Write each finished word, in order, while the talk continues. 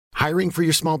Hiring for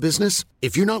your small business?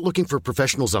 If you're not looking for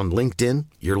professionals on LinkedIn,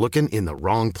 you're looking in the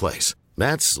wrong place.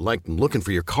 That's like looking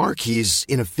for your car keys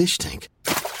in a fish tank.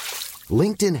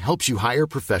 LinkedIn helps you hire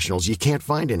professionals you can't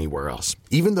find anywhere else,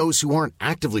 even those who aren't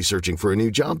actively searching for a new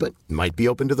job but might be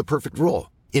open to the perfect role.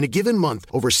 In a given month,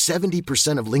 over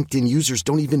 70% of LinkedIn users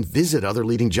don't even visit other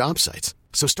leading job sites.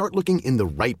 So start looking in the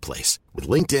right place. With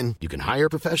LinkedIn, you can hire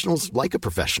professionals like a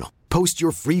professional. Post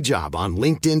your free job on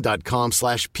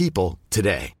linkedin.com/people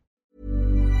today.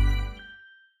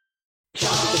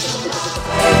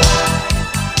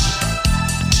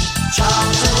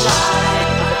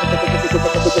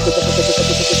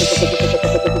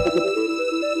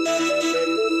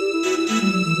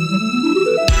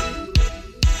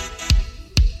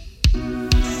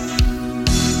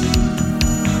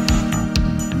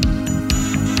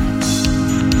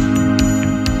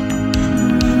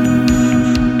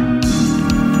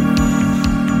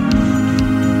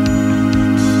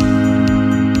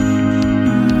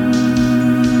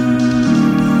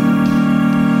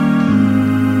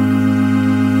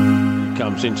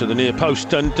 Into the near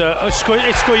post and it's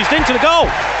squeezed into the goal.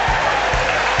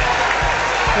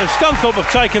 And Scunthorpe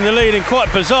have taken the lead in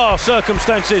quite bizarre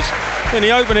circumstances in the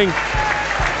opening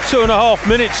 2.5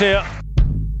 minutes here.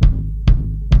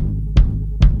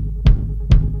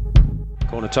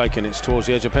 Corner taken, it's towards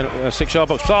the edge of penalty, 6-yard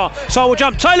box. Sarr will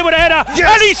jump, Taylor with a header,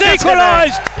 yes, and he's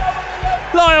equalised!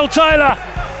 Lyle Taylor,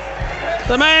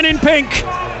 the man in pink,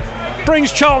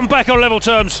 brings Charlton back on level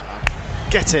terms.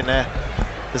 Get in there.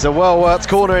 There's a well-worked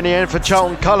corner in the end for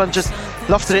Charlton. Cullen just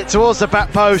lofted it towards the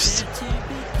back post.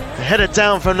 Headed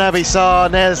down from Naby Sarr,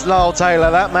 and there's Lyle Taylor,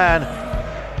 that man,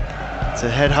 to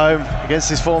head home against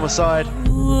his former side.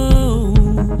 Whoa,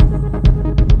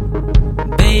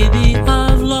 baby,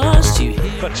 I've lost you.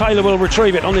 But Taylor will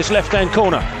retrieve it on this left-hand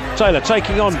corner. Taylor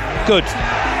taking on Good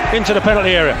into the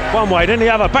penalty area. One way, then the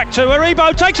other. Back to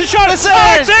Aribo, takes a shot. It's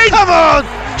in! Come on!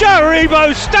 Joe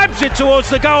Aribo stabs it towards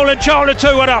the goal, and Charlton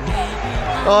 2-1 up.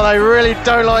 Oh, they really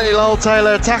don't like Lyle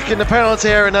Taylor attacking the penalty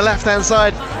area in the left-hand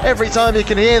side. Every time you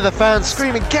can hear the fans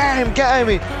screaming, get him, get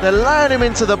him. They're laying him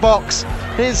into the box.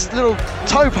 His little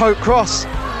toe poke cross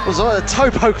was like a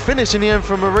toe poke finish in the end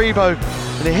from Aribo.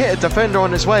 And it hit a defender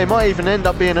on its way. It might even end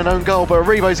up being an own goal, but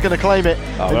Aribo's going to claim it.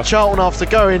 And Charlton, after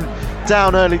going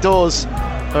down early doors,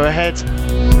 are ahead.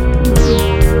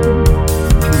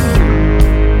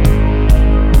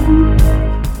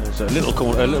 A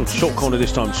little short corner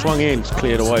this time, swung in,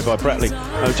 cleared away by Bratley.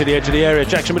 Over to the edge of the area,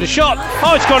 Jackson with a shot.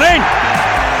 Oh, it's gone in!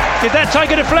 Did that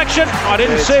take a deflection? I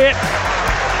didn't see it.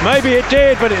 Maybe it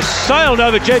did, but it's sailed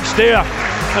over Jed Steer,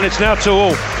 and it's now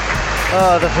 2-2.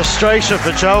 Oh, the frustration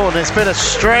for Charlton. It's been a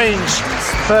strange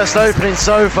first opening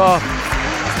so far.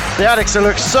 The Addicts have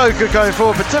looked so good going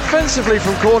forward, but defensively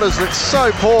from corners look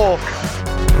so poor.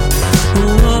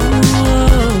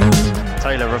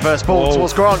 Taylor, reverse ball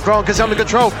towards Grant. Grant gets under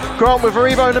control. Grant with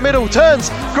Aribo in the middle, turns.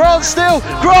 Grant still.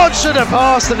 Grant should have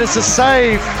passed, and it's a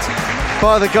save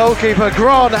by the goalkeeper.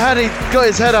 Grant, had he got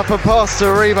his head up and passed to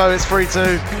Aribo, it's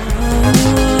 3-2.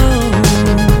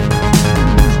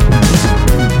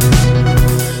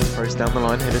 Throws down the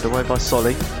line, headed away by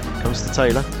Solly. Comes to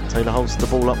Taylor. Taylor holds the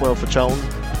ball up well for Charlton.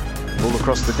 Ball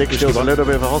across the dig, still a little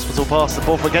bit of a hospital pass. The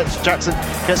Borthwick gets Jackson,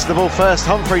 gets the ball first.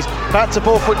 Humphreys back to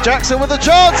Borthwick. Jackson with a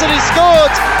chance, and he scored.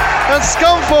 And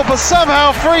Scunthorpe are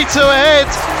somehow 3-2 ahead.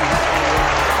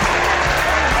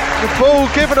 The ball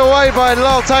given away by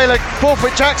Lyle Taylor.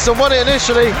 Borthwick Jackson won it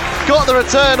initially, got the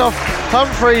return off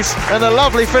Humphreys, and a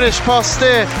lovely finish past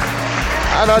Steer.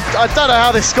 And I don't know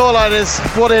how this scoreline is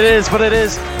what it is, but it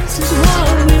is.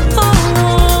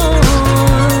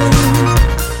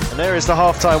 There is the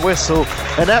half-time whistle.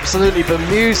 An absolutely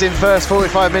bemusing first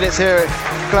 45 minutes here at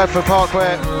Gladford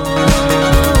Parkway.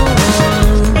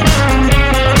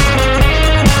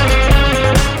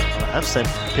 Have sent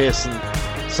Pearson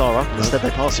Sarah. Instead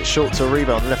they pass it short to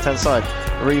Aribo on the left-hand side.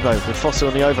 Aribo with Foster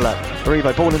on the overlap.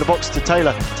 Aribo ball in the box to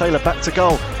Taylor. Taylor back to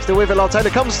goal. Still with it. Lyle Taylor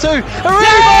comes to Aribo!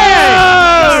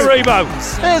 Yeah! Aribo!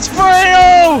 It's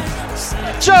 3-0!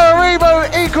 Joe Aribo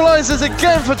equalises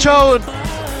again for Charlton.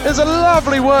 There's a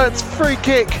lovely worked free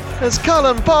kick as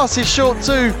Cullen passes short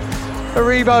to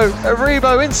Aribo.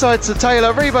 Aribo inside to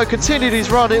Taylor. Aribo continued his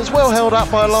run. It was well held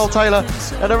up by Lyle Taylor,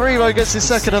 and Aribo gets his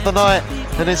second of the night,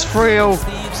 and it's 3-0.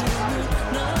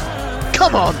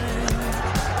 Come on!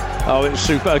 Oh, it was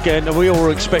super again, and we all were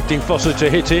expecting Foster to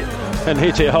hit it, and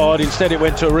hit it hard. Instead it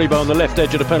went to Aribo on the left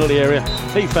edge of the penalty area.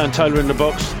 He found Taylor in the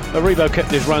box. Aribo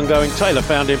kept his run going. Taylor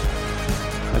found him,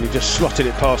 and he just slotted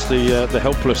it past the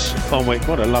helpless Bonwick.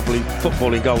 What a lovely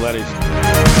footballing goal that is.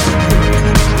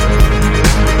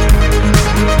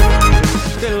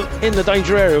 Still in the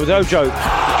danger area with Ojo.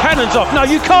 cannons off. No,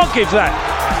 you can't give that.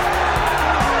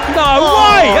 No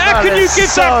way! How can you give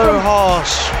so that from...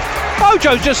 harsh.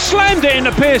 Ojo just slammed it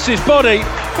into Pearce's body.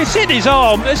 It's hit his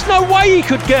arm. There's no way he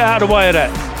could get out of the way of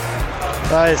that.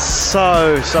 That is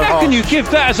so How harsh. can you give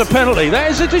that as a penalty? That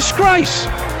is a disgrace.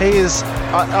 He is,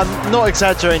 I'm not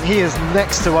exaggerating, he is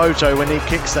next to Ojo when he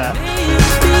kicks that.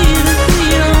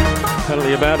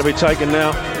 Penalty about to be taken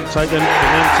now. Taken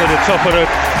into the top of the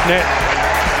net.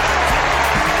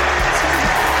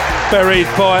 Buried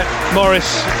by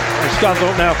Morris. And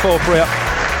Scunthorpe now 4-3 up.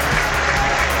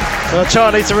 Well,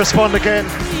 Charlie needs to respond again.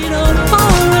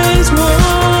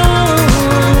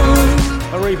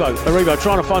 Aribo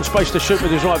trying to find space to shoot with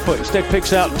his right foot. Instead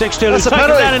picks out Dick Steele, who's That's a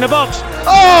taken penalty. down in the box.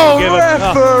 Oh, Given.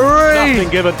 referee! Nothing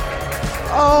given.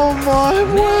 Oh my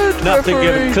word, Nothing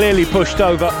referee. given. Clearly pushed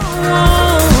over.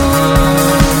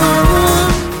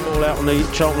 Ball out on the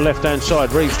Charlton left-hand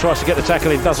side. Reeves tries to get the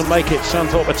tackle in, doesn't make it.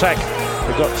 Scunthorpe attack.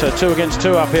 We've got 2 against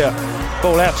 2 up here.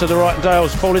 Ball out to the right, and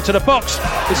Dales. Ball into the box.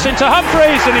 It's into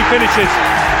Humphreys, and he finishes.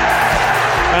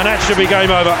 And that should be game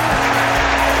over.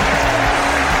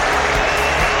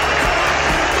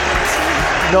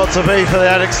 Not to be for the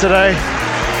Addicts today.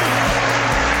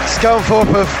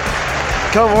 Scunthorpe have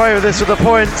come away with this with the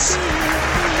points.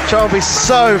 Charlton will be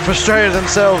so frustrated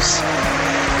themselves.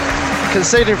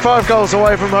 Conceding 5 goals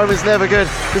away from home is never good,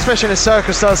 especially in the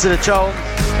circumstances of Charlton.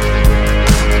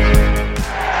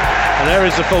 And there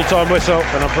is the full-time whistle,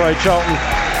 and I'm afraid Charlton,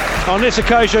 on this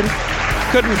occasion,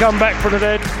 couldn't come back from the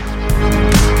dead.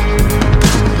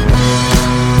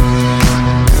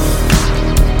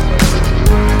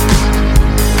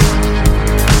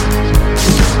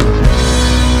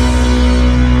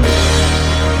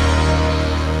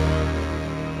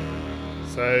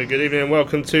 Good evening and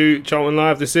welcome to Charlton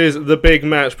Live. This is the big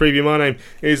match preview. My name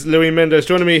is Louis Mendes.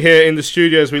 Joining me here in the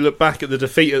studio as we look back at the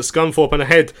defeat at Scunthorpe and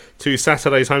ahead to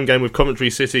Saturday's home game with Coventry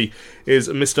City is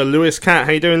Mr. Lewis Catt.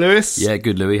 How you doing, Lewis? Yeah,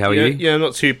 good, Louis. How are you? Yeah,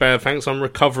 not too bad, thanks. I'm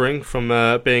recovering from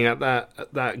being at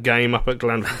that game up at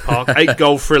Glanford Park.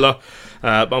 8-goal thriller.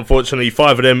 But unfortunately,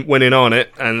 5 of them went in on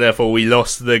it, and therefore we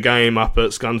lost the game up at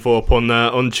Scunthorpe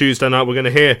on Tuesday night. We're going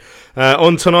to hear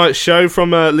on tonight's show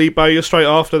from Lee Bowyer. Straight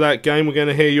after that game, we're going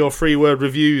to hear your 3-word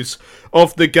reviews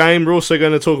of the game. We're also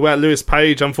going to talk about Lewis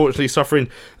Page, unfortunately suffering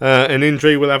an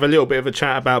injury. We'll have a little bit of a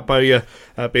chat about Bowyer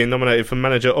being nominated for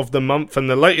Manager of the Month, and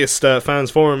the latest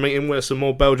fans forum meeting where some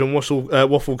more Belgian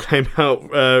waffle came out,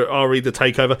 RE the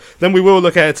takeover. Then we will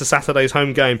look ahead to Saturday's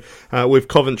home game with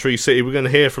Coventry City. We're going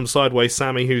to hear from Sideways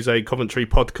Sammy, who's a Coventry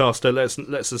podcaster.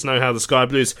 Lets us know how the Sky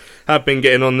Blues have been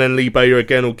getting on. Then Lee Bowyer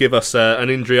again will give us an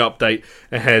injury update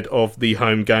ahead of the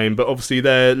home game. But obviously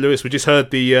there, Lewis, we just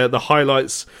heard the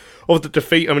highlights of the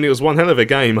defeat. I mean, it was one hell of a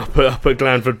game up at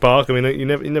Glanford Park. I mean, you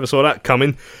never saw that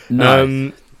coming.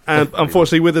 No. And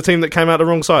unfortunately with the team that came out the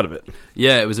wrong side of it.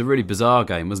 Yeah, it was a really bizarre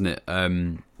game, wasn't it?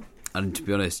 And to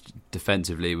be honest,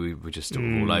 defensively we were just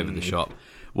all over the shop.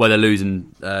 Whether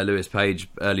losing Lewis Page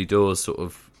early doors sort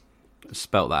of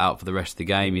spelt that out for the rest of the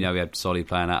game. You know, we had Solly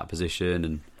playing out of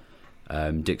position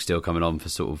and Dick Steele coming on for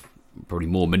sort of probably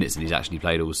more minutes than he's actually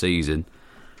played all season.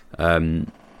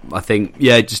 I think,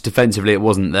 yeah, just defensively it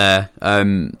wasn't there. I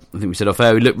think we said off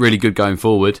air, we looked really good going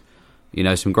forward. You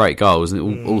know, some great goals,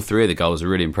 and all 3 of the goals are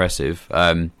really impressive.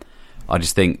 I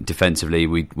just think defensively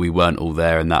we weren't all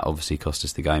there, and that obviously cost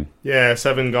us the game. Yeah,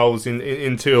 7 goals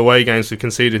in 2 away games we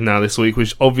conceded now this week,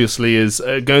 which obviously is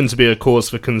going to be a cause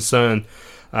for concern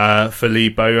for Lee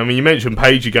Bowyer. I mean, you mentioned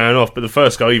Pagey going off, but the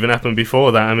first goal even happened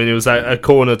before that. I mean, it was a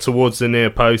corner towards the near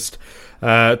post,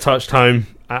 touched home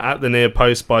at the near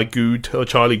post by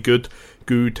Charlie Good.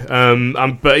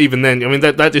 But even then, I mean,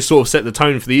 that just sort of set the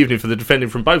tone for the evening for the defending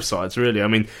from both sides, really. I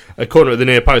mean, a corner at the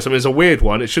near post, I mean, it's a weird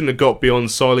one. It shouldn't have got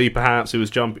beyond Solly, perhaps. He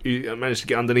managed to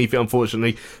get underneath it,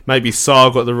 unfortunately. Maybe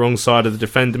Saar got the wrong side of the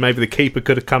defender. Maybe the keeper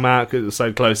could have come out because it was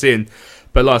so close in.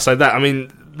 But like I say,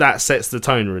 that sets the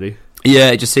tone, really.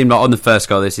 Yeah, it just seemed like on the first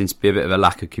goal there seems to be a bit of a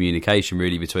lack of communication,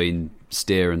 really, between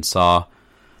Steer and Saar.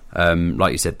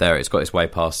 Like you said there, it's got its way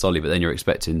past Solly, but then you're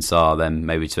expecting Saar then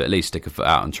maybe to at least stick a foot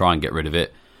out and try and get rid of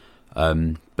it.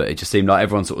 But it just seemed like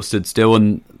everyone sort of stood still,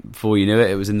 and before you knew it,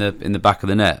 it was in the back of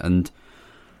the net. And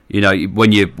you know,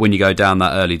 when you go down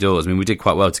that early doors, I mean, we did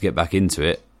quite well to get back into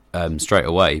it straight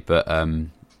away, but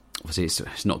obviously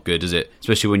it's not good, is it?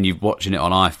 Especially when you're watching it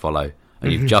on iFollow.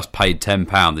 And you've just paid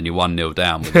 £10 and you're 1-0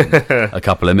 down within a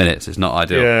couple of minutes. It's not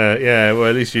ideal. Yeah. Well,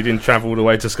 at least you didn't travel all the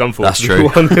way to Scunthorpe. That's true.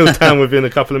 1-0 down within a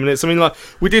couple of minutes. I mean, like,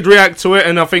 we did react to it,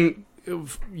 and I think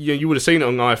you would have seen it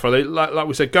on iFollow. Like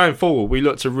we said, going forward, we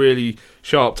looked a really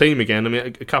sharp team again. I mean,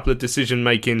 a couple of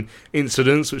decision-making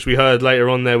incidents, which we heard later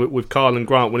on there with Karlan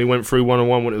Grant when he went through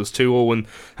 1-on-1 when it was 2-2 and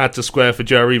had to square for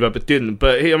Joe Aribo, but didn't.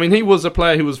 But he was a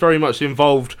player who was very much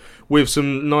involved with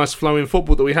some nice flowing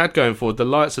football that we had going forward. The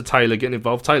likes of Taylor getting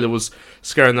involved. Taylor was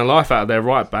scaring the life out of their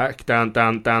right back down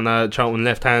Charlton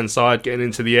left hand side, getting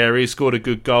into the area. He scored a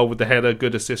good goal with the header,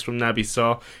 good assist from Naby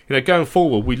Sarr. Going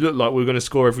forward, we looked like we were going to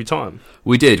score every time.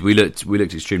 We did. We looked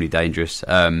extremely dangerous.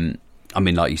 I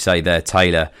mean, like you say, there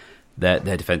Taylor, their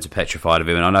defence are petrified of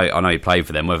him, and I know he played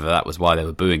for them. Whether that was why they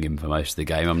were booing him for most of the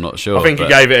game, I'm not sure. I think he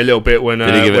gave it a little bit when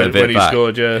he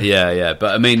scored. Yeah.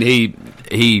 But I mean,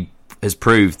 he has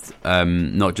proved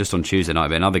not just on Tuesday night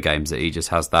but in other games that he just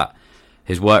has that.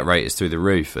 His work rate is through the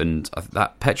roof, and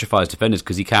that petrifies defenders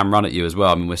because he can run at you as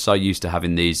well. I mean, we're so used to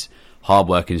having these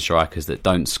hard-working strikers that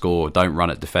don't score, don't run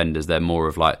at defenders. They're more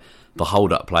of like the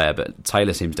hold-up player, but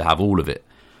Taylor seems to have all of it.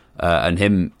 And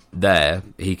him there,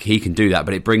 he can do that,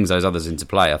 but it brings those others into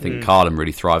play. I think Karlan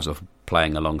really thrives off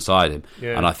playing alongside him,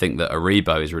 and I think that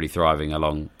Aribo is really thriving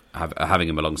having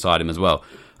him alongside him as well.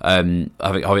 Having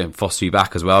Fosu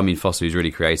back as well. I mean, Fosu's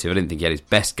really creative. I didn't think he had his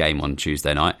best game on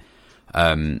Tuesday night,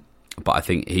 but I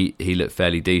think he looked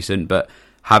fairly decent. But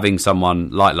having someone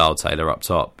like Lyle Taylor up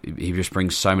top, he just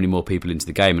brings so many more people into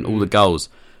the game, and all the goals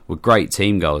were great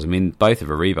team goals. I mean, both of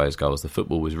Aribo's goals, the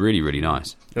football was really, really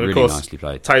nice. And really of course, nicely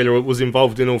played. Taylor was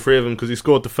involved in all three of them because he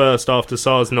scored the first after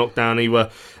Sarr's knockdown. He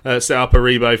set up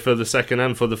Aribo for the second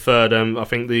and for the third. I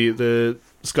think the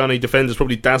Scunny defenders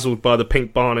probably dazzled by the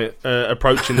pink Barnet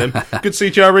approaching them. Good to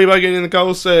see Joe Aribo getting in the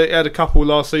goals. He had a couple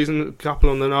last season, a couple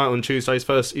on the night on Tuesday, his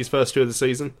first two of the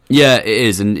season. Yeah, it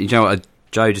is. And you know what?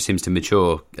 Joe just seems to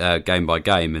mature game by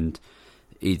game, and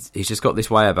he's just got this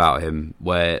way about him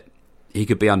where he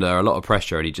could be under a lot of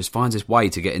pressure and he just finds his way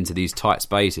to get into these tight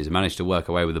spaces and manage to work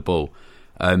away with the ball.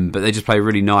 But they just play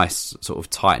really nice, sort of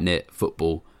tight-knit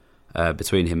football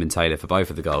between him and Taylor for both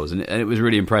of the goals. And it was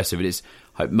really impressive. And it's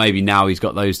maybe now he's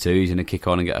got those two, he's going to kick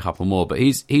on and get a couple more. But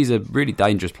he's a really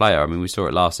dangerous player. I mean, we saw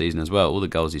it last season as well. All the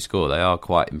goals he scored, they are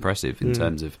quite impressive in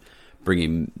terms of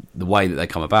bringing the way that they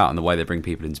come about and the way they bring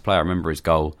people into play. I remember his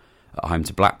goal at home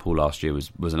to Blackpool last year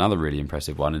was another really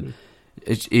impressive one. And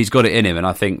he's got it in him, and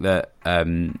I think that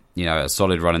a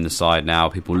solid run in the side now,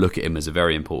 people look at him as a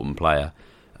very important player,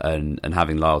 and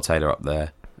having Lyle Taylor up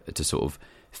there to sort of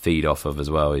feed off of as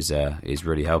well is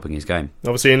really helping his game.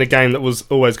 Obviously, in a game that was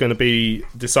always going to be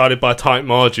decided by tight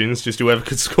margins, just whoever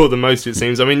could score the most, it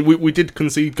seems. I mean, we did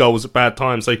concede goals at bad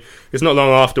times, so it's not long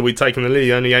after we'd taken the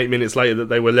lead, only 8 minutes later, that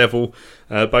they were level.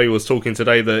 Bowie was talking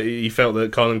today that he felt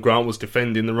that Karlan Grant was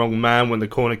defending the wrong man when the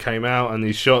corner came out, and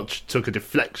his shot took a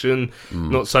deflection.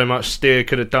 Not so much Steer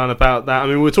could have done about that. I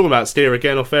mean, we were talking about Steer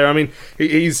again off air. I mean,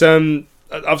 he's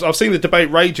I've seen the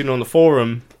debate raging on the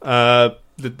forum,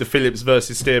 the Phillips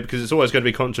versus Steer, because it's always going to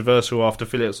be controversial after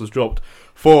Phillips was dropped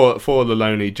for the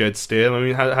lonely Jed Steer. I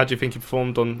mean, how do you think he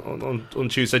performed on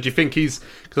Tuesday? Do you think because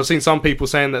I've seen some people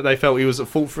saying that they felt he was at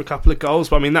fault for a couple of goals,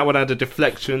 but I mean, that would add a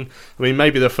deflection. I mean,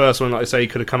 maybe the first one, like I say, he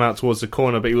could have come out towards the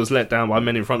corner, but he was let down by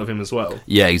men in front of him as well.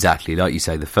 Yeah, exactly. Like you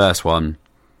say, the first one,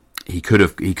 he could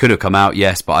have come out,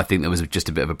 yes, but I think there was just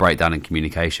a bit of a breakdown in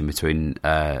communication between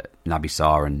Naby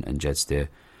Sarr and Jed Steer.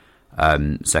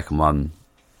 Second one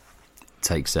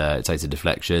takes a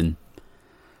deflection,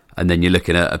 and then you're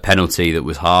looking at a penalty that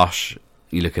was harsh.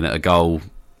 You're looking at a goal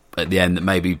at the end that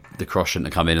maybe the cross shouldn't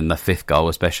have come in, and the fifth goal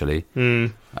especially.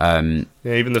 Even the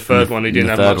third one, he didn't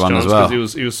have much chance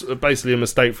because he was basically a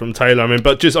mistake from Taylor. I mean,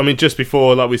 but just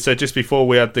before, like we said, just before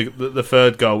we had the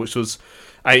third goal, which was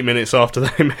 8 minutes after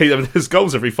they made. I mean, there's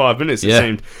goals every 5 minutes, it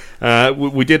seemed.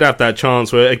 We did have that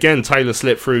chance where, again, Taylor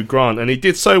slipped through Grant, and he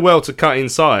did so well to cut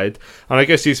inside. And I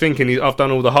guess he's thinking, I've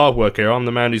done all the hard work here. I'm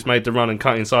the man who's made the run and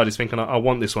cut inside. He's thinking, I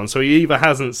want this one. So he either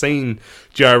hasn't seen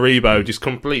Joe Aribo just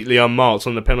completely unmarked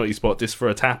on the penalty spot just for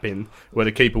a tap-in, where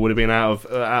the keeper would have been out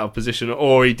of position,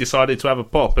 or he decided to have a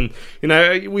pop. And,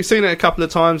 we've seen it a couple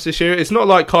of times this year. It's not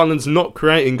like Karlan's not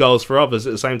creating goals for others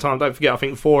at the same time. Don't forget, I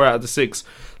think 4 out of the 6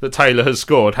 that Taylor has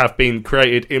scored have been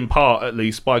created in part, at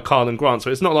least, by Karlan Grant. So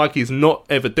it's not like he's not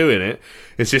ever doing it.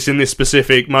 It's just in this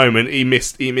specific moment he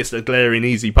missed a glaring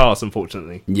easy pass,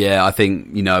 unfortunately. Yeah, I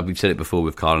think we've said it before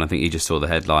with Karlan. I think he just saw the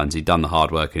headlines. He'd done the hard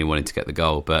work and he wanted to get the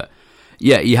goal. But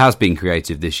yeah, he has been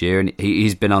creative this year, and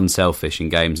he's been unselfish in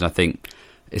games. And I think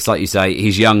it's like you say,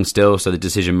 he's young still, so the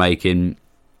decision making,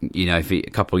 if he a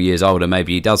couple of years older,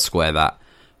 maybe he does square that.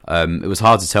 It was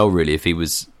hard to tell really if he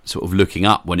was sort of looking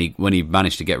up when he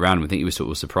managed to get round him. I think he was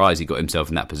sort of surprised he got himself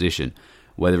in that position,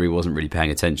 whether he wasn't really paying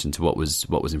attention to what was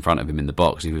in front of him in the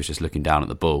box. He was just looking down at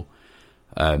the ball.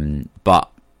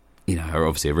 But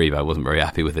obviously Aribo wasn't very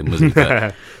happy with him, was he?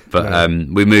 But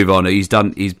we move on. He's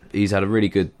had a really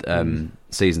good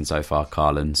season so far,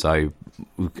 Carlin. So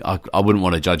I wouldn't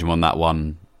want to judge him on that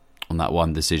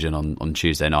one decision on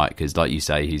Tuesday night, because, like you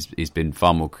say, he's been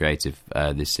far more creative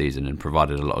this season and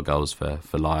provided a lot of goals for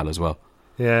Lyle as well.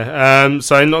 Yeah,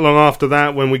 so not long after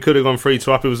that, when we could have gone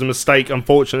 3-2 up, it was a mistake,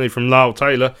 unfortunately, from Lyle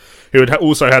Taylor, who had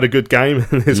also had a good game.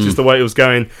 It's just the way it was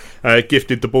going,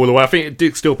 gifted the ball away. I think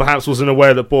Dick Steele perhaps wasn't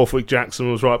aware that Borthwick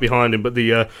Jackson was right behind him, but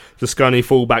the Scunny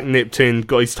fullback nipped in,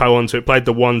 got his toe onto it, played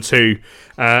the 1-2,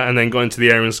 and then got into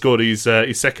the area and scored his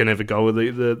second ever goal.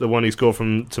 The one he scored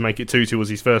to make it 2-2 was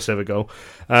his first ever goal.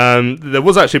 There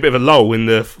was actually a bit of a lull in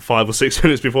the 5 or 6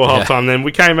 minutes before half-time. Then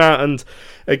we came out and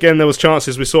again there was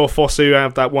chances. We saw Fosu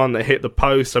have that one that hit the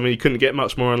post. I mean, you couldn't get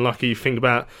much more unlucky. You think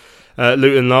about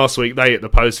Luton last week, they hit the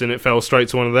post and it fell straight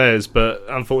to one of theirs, but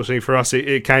unfortunately for us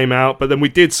it came out. But then we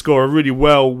did score a really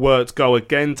well worked goal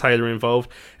again, Taylor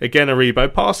involved, again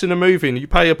Aribo, passing and moving. You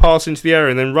play a pass into the area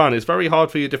and then run. It's very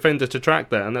hard for your defender to track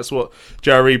that, and that's what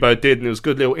Joe Aribo did, and it was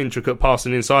good little intricate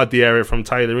passing inside the area from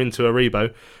Taylor into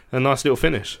Aribo. A nice little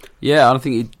finish. Yeah, I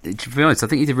think to be honest, I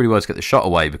think he did really well to get the shot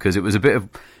away, because it was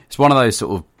it's one of those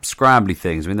sort of scrambly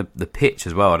things. I mean, the pitch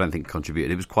as well, I don't think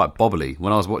contributed. It was quite bobbly.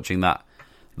 When I was watching that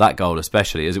goal,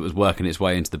 especially as it was working its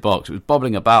way into the box, it was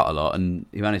bobbling about a lot, and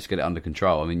he managed to get it under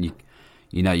control. I mean,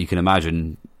 you can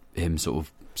imagine him sort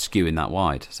of skewing that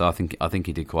wide. So I think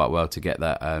he did quite well to get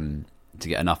that. To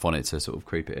get enough on it to sort of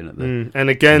creep it in at the and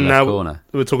again now corner.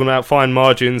 We're talking about fine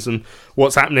margins and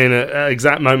what's happening at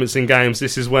exact moments in games.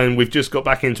 This is when we've just got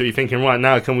back into it. You're thinking, right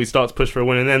now, can we start to push for a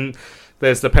win? And then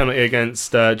there's the penalty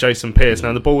against Jason Pearce.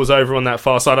 Now the ball was over on that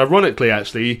far side. Ironically,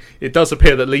 actually, it does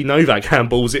appear that Lee Novak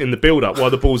handballs it in the build-up while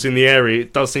the ball's in the area.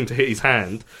 It does seem to hit his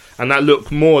hand, and that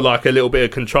looked more like a little bit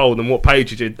of control than what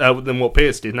Page did, than what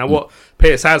Pearce did. Now what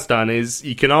Pearce has done is,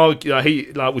 you can argue,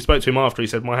 like we spoke to him after, he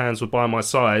said my hands were by my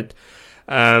side.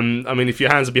 I mean, if your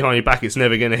hands are behind your back, it's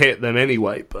never going to hit them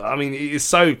anyway. But I mean, it's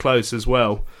so close as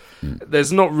well.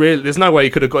 There's no way he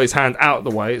could have got his hand out of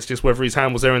the way. It's just whether his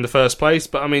hand was there in the first place.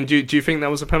 But I mean, do you think that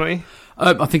was a penalty?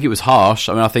 I think it was harsh.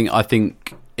 I mean, I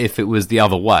think if it was the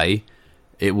other way,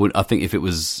 it would. I think if it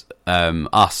was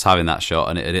us having that shot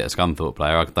and it hit a Scunthorpe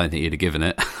player, I don't think he'd have given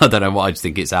it. I don't know why. I just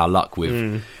think it's our luck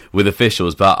with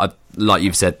officials. But like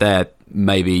you've said there,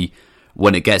 maybe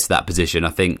when it gets to that position, I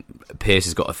think Pearce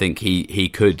has got to think he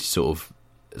could sort of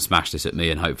smash this at me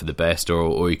and hope for the best,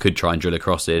 or he could try and drill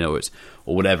across in, or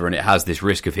whatever, and it has this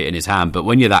risk of hitting his hand. But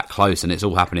when you're that close and it's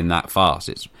all happening that fast,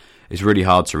 it's really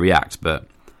hard to react. But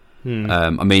I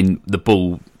mean, the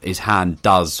ball, his hand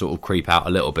does sort of creep out a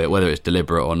little bit. Whether it's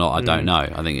deliberate or not, I don't know.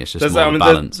 I think it's just more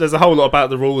balance. There's a whole lot about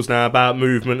the rules now about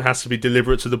movement has to be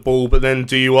deliberate to the ball. But then,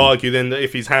 do you argue then that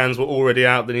if his hands were already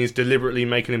out, then he's deliberately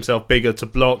making himself bigger to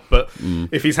block? But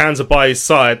if his hands are by his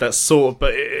side, that's sort of.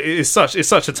 But it's such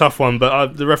a tough one.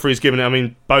 But the referee's given it. I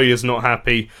mean, Bowyer's not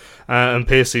happy. And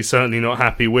Pearcey's certainly not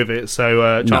happy with it.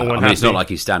 So no, I mean, it's not like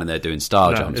he's standing there doing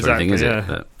star jumps exactly, or anything, is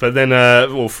it? But then,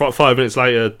 5 minutes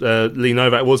later, Lee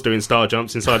Novak was doing star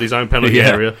jumps inside his own penalty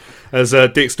area as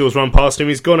Dick Steele's run past him.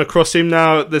 He's gone across him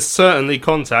now. There's certainly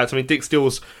contact. I mean, Dick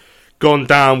Steele's gone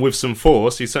down with some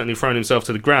force. He's certainly thrown himself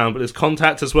to the ground, but there's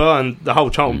contact as well, and the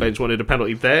whole Charlton bench wanted a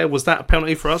penalty there. Was that a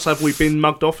penalty for us? Have we been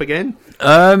mugged off again?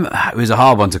 It was a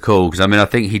hard one to call, because I mean, I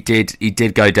think he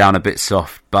did go down a bit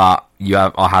soft, but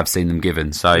I have seen them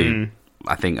given, so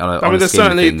I think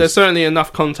there's certainly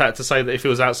enough contact to say that if it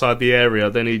was outside the area,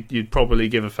 then you'd probably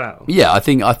give a foul. Yeah, I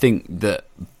think that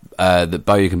that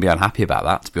Bowyer can be unhappy about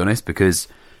that, to be honest, because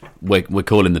we're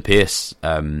calling the Pearce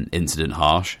incident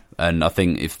harsh. And I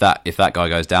think if that guy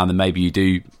goes down, then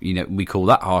maybe we call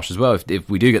that harsh as well. If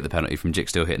we do get the penalty from Dick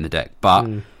Steele hitting the deck, but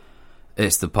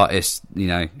it's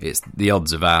the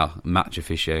odds of our match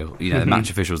official, the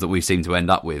match officials that we seem to end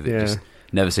up with. It just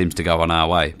never seems to go on our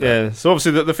way. But. Yeah. So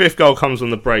obviously the fifth goal comes on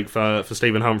the break for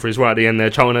Stephen Humphreys right at the end there.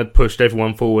 Charlton had pushed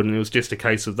everyone forward, and it was just a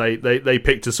case of they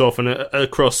picked us off and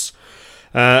across.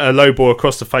 A low ball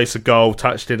across the face of goal,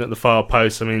 touched in at the far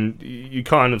post. I mean,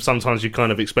 sometimes you're kind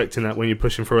of expecting that when you're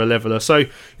pushing for a leveller. So,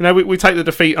 we take the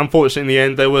defeat, unfortunately, in the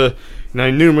end. There were,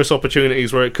 numerous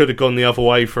opportunities where it could have gone the other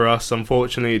way for us.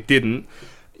 Unfortunately, it didn't.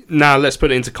 Now, let's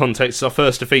put it into context. It's our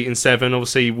first defeat in 7.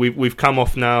 Obviously, we've come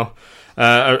off now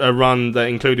a run that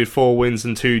included 4 wins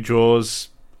and 2 draws.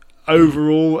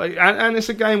 Overall, and it's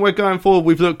a game where going forward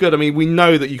we've looked good. I mean, we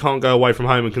know that you can't go away from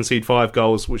home and concede 5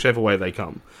 goals whichever way they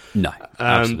come. No,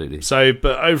 absolutely.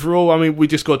 But overall, I mean, we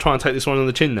just got to try and take this one on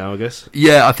the chin now, I guess.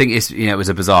 Yeah, I think it was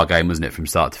a bizarre game, wasn't it, from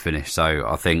start to finish? So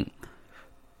I think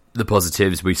the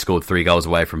positives, we scored 3 goals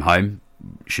away from home.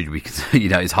 should we?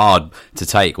 It's hard to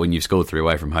take when you've scored 3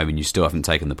 away from home and you still haven't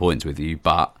taken the points with you.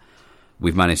 But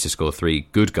we've managed to score 3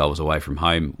 good goals away from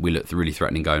home. We look really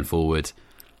threatening going forward.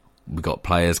 We've got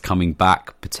players coming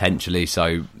back potentially,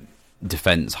 so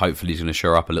defence hopefully is going to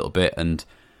shore up a little bit, and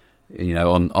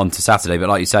on to Saturday. But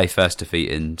like you say, first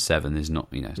defeat in 7 is not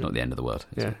it's not the end of the world.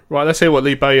 Yeah, right. Let's hear what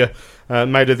Lee Bowyer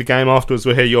made of the game afterwards.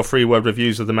 We'll hear your 3-word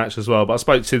reviews of the match as well. But I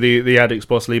spoke to the Addicts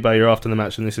boss Lee Bowyer after the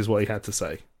match, and this is what he had to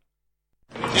say.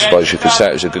 I suppose you could say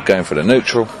it was a good game for the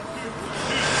neutral. A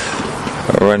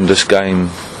horrendous game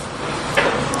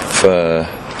for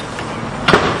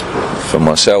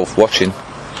myself watching.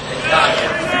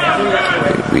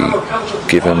 We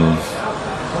given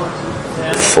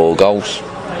 4 goals.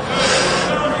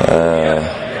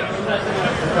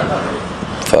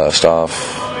 First half,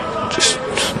 just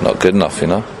not good enough,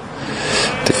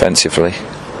 defensively.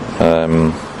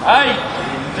 Every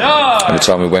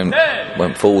time we went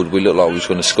forward, we looked like we was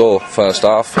going to score. First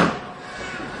half,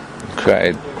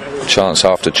 created chance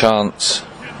after chance.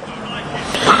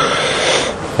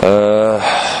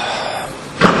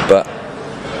 But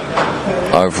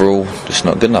overall, just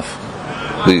not good enough.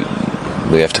 We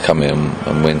have to come in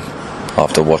and win.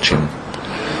 After watching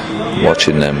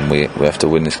them, we have to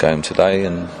win this game today,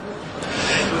 and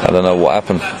I don't know what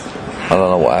happened.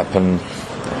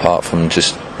 Apart from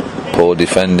just poor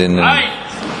defending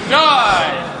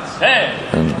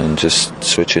and just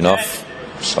switching off.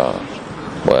 So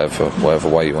whatever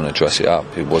way you want to dress it up,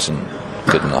 it wasn't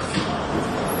good enough.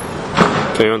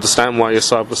 Can you understand why your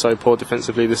side was so poor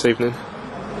defensively this evening?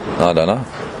 I don't know,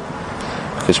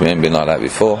 because we ain't been like that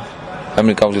before. How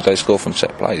many goals did they score from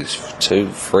set plays? 2,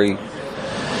 3, and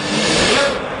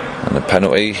a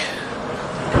penalty.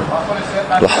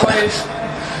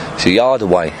 It's a yard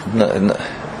away, and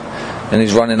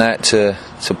he's running out to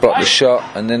block the shot,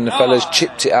 and then the fella's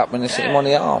chipped it up and it's hit him on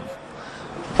the arm.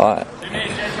 Like,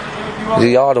 he's a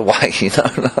yard away,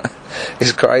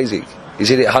 It's crazy. He's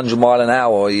hit it 100 mile an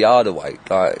hour or a yard away.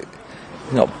 Like,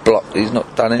 he's not blocked. He's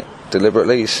not done it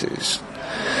deliberately. It's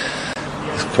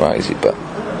crazy, but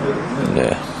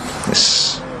yeah,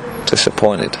 it's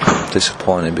disappointed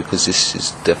because this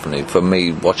is definitely, for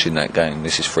me, watching that game,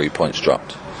 this is 3 points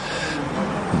dropped.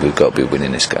 We've got to be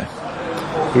winning this game.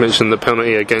 You mentioned the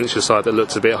penalty against your side that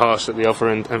looked a bit harsh at the other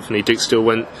end. Anthony Dick still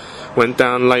went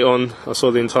down late on. I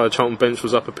saw the entire Charlton bench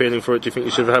was up appealing for it. Do you think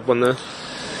you should have had one there?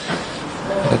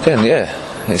 Again, yeah,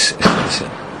 it's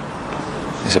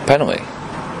a penalty.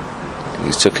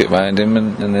 He took it round him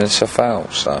and it's a foul.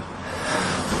 So,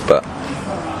 but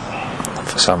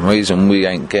for some reason we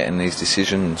ain't getting these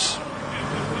decisions,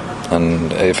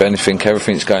 and if anything,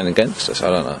 everything's going against us. I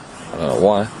don't know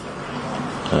why.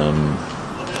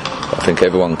 I think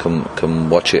everyone can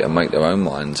watch it and make their own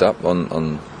minds up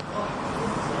on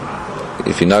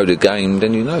if you know the game,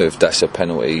 then you know if that's a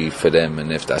penalty for them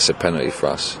and if that's a penalty for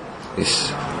us.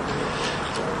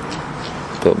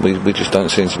 But we just don't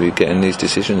seem to be getting these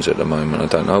decisions at the moment. I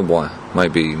don't know why.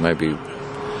 Maybe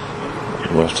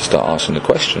we'll have to start asking the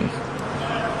question,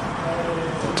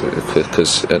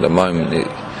 because at the moment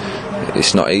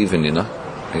it's not even,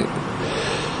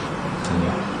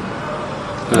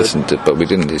 but we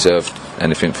didn't deserve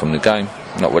anything from the game,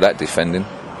 not with that defending.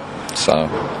 So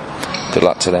good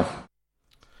luck to them.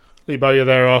 Lee Bowyer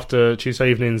there after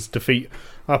Tuesday evening's defeat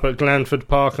up at Glanford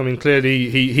Park. I mean, clearly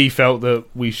he felt that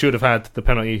we should have had the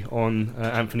penalty on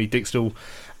Anthony Dickstall,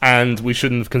 and we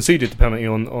shouldn't have conceded the penalty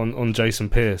on Jason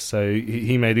Pearce. So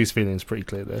he made his feelings pretty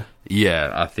clear there. Yeah,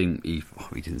 I think he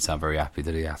didn't sound very happy,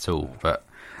 did he, at all? But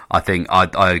I think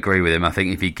I agree with him. I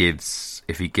think if he gives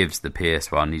the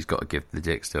Pearce one, he's got to give the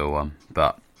Dickstall one.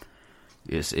 But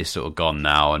it's sort of gone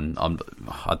now, and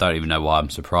I don't even know why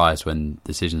I'm surprised when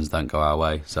decisions don't go our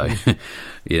way. So,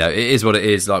 it is what it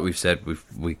is. Like we've said,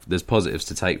 there's positives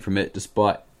to take from it,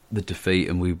 despite the defeat,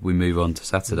 and we move on to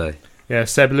Saturday. Yeah,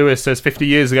 Seb Lewis says 50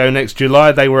 years ago next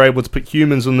July they were able to put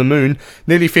humans on the moon.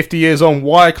 Nearly 50 years on,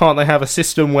 why can't they have a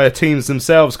system where teams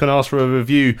themselves can ask for a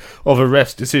review of a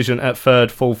ref's decision at 3rd,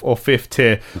 4th or 5th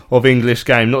tier of English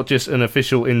game, not just an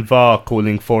official in VAR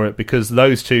calling for it, because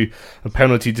those two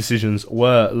penalty decisions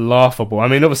were laughable. I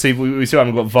mean, obviously we still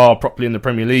haven't got VAR properly in the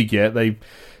Premier League yet. They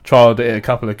trialled it at a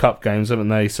couple of cup games, haven't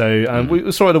they? So we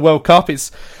saw it at the World Cup.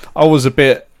 I was a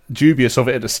bit dubious of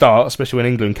it at the start, especially when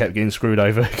England kept getting screwed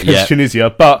over against Tunisia,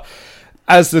 but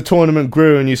as the tournament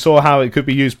grew and you saw how it could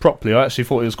be used properly, I actually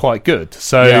thought it was quite good.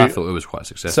 So yeah, I thought it was quite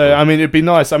successful. So I mean, it'd be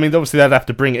nice. I mean, obviously they'd have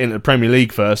to bring it into the Premier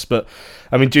League first, but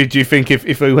I mean, do you think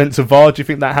if we went to VAR, do you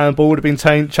think that handball would have been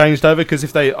changed over? Because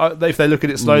if they look at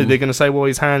it slowly, they're going to say, well,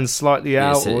 his hand's slightly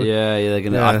out. They're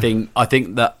going to. I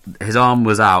think that his arm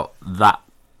was out that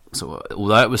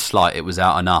although it was slight, it was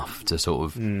out enough to sort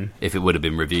of, if it would have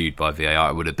been reviewed by VAR,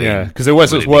 it would have been. Yeah, because it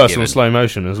always looks worse in slow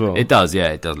motion as well. It does, yeah,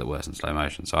 it does look worse in slow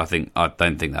motion. So I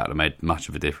don't think that would have made much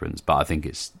of a difference, but I think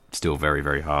it's still very,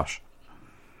 very harsh.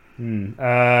 And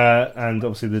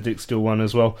obviously the Dick Still one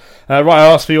as well. Right, I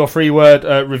asked for your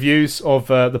 3-word reviews of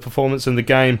the performance in the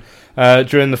game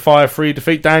during the 5-3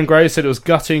 defeat. Dan Gray said it was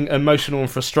gutting, emotional and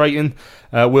frustrating.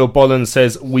 Will Bolland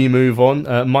says we move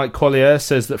on. Mike Collier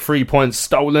says that 3 points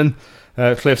stolen.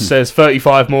 Cliff says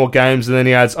 35 more games, and then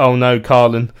he adds, oh no,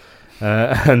 Carlin.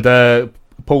 And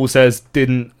Paul says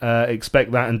didn't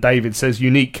expect that, and David says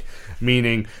unique,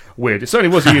 meaning weird. It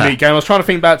certainly was a unique game. I was trying to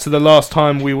think back to the last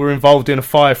time we were involved in a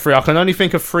 5-3. I can only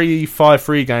think of 3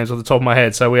 5-3 games off the top of my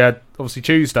head. So we had, obviously,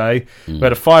 Tuesday, we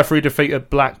had a 5-3 defeat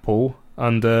at Blackpool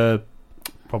under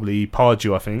probably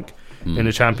Pardew, I think, in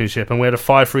the Championship, and we had a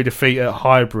 5-3 defeat at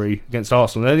Highbury against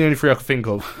Arsenal. They're the only 3 I can think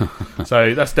of.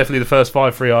 So that's definitely the first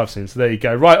 5-3 I've seen. So there you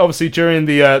go. Right, obviously, during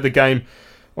the game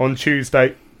on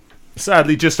Tuesday,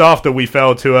 sadly, just after we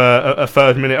fell to a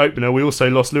 3rd-minute opener, we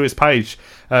also lost Lewis Page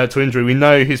to injury. We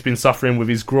know he's been suffering with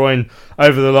his groin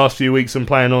over the last few weeks and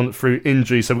playing on through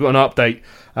injury. So we've got an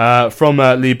update from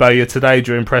Lee Bowyer today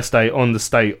during press day on the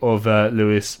state of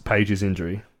Lewis Page's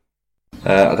injury.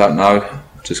 I don't know.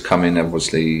 Just come in.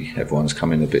 Obviously, everyone's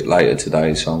coming a bit later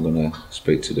today, so I'm going to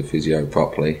speak to the physio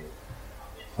properly.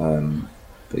 But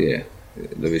yeah,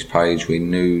 Lewis Page, we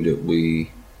knew that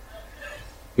we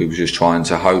were just trying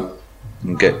to hope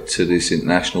and get to this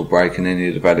international break, and then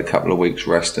he'd have had a couple of weeks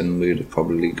rest and we'd have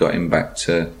probably got him back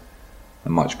to a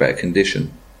much better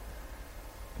condition.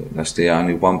 But that's the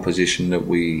only one position that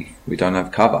we don't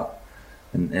have cover.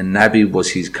 And Naby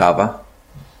was his cover,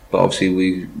 but obviously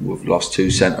we've lost 2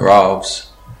 centre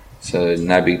halves, so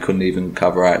Naby couldn't even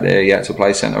cover out there. He had to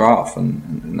play centre half,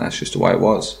 and that's just the way it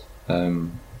was.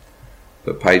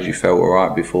 But Pagey felt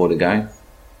alright before the game.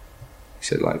 He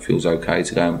said it feels okay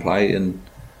to go and play, and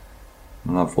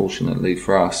unfortunately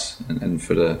for us and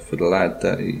for the lad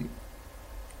that he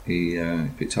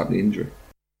picked up the injury.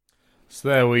 So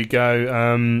there we go.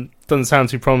 Doesn't sound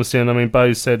too promising. I mean,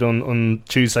 Bo said on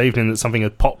Tuesday evening that something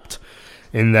had popped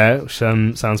in there, which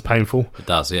sounds painful. It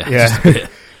does, yeah. Yeah,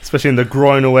 especially in the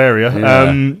groinal area.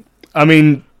 Yeah. I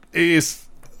mean, it's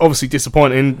obviously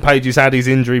disappointing. Page has had his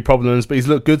injury problems, but he's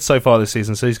looked good so far this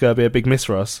season, so he's going to be a big miss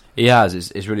for us. He has.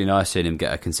 It's really nice seeing him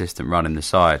get a consistent run in the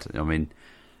side. I mean,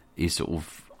 he's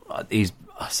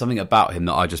something about him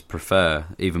that I just prefer,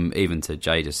 even to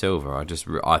Jay Da Silva.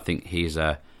 I think he is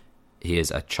a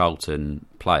Charlton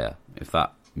player, if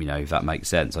that makes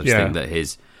sense. I just think that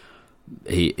he's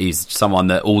someone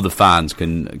that all the fans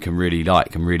can really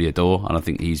like, can really adore, and I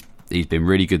think he's been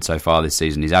really good so far this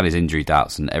season. He's had his injury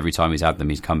doubts, and every time he's had them,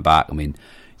 he's come back. I mean,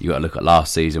 you got to look at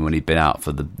last season when he'd been out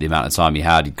for the amount of time he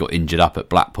had. He got injured up at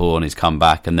Blackpool and he's come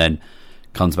back, and then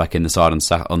comes back in the side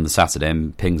on the Saturday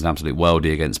and pings an absolute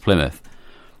worldie against Plymouth.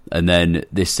 And then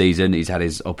this season, he's had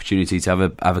his opportunity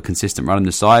to have a consistent run in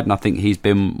the side, and I think he's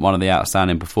been one of the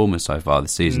outstanding performers so far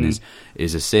this season.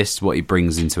 His assists, what he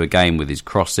brings into a game with his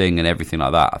crossing and everything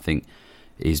like that. I think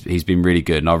he's been really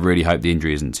good, and I really hope the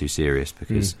injury isn't too serious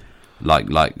because, like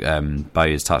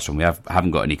Bowyer's touched on, we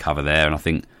haven't got any cover there, and I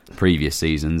think previous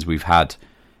seasons we've had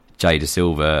Jay Da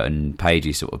Silva and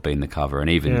Pagey sort of been the cover, and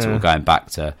even sort of going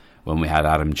back to when we had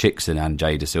Adam Chickson and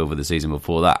Jay Da Silva the season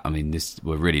before that. I mean,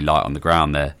 we're really light on the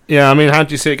ground there. Yeah, I mean, how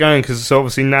do you see it going? Because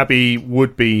obviously Naby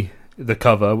would be the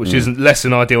cover, which isn't less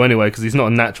than ideal anyway, because he's not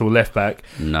a natural left back.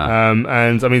 No.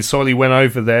 And I mean, Solly went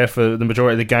over there for the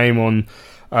majority of the game on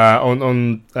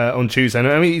Tuesday. And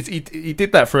I mean, he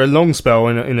did that for a long spell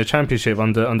in the Championship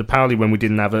under Powley when we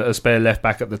didn't have a spare left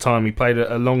back at the time. He played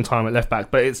a long time at left back,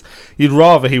 but you'd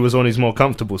rather he was on his more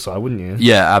comfortable side, wouldn't you?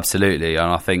 Yeah, absolutely.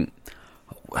 And I think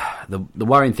the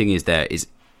worrying thing is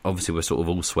obviously we're sort of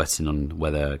all sweating on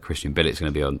whether Christian Billitt's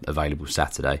going to be available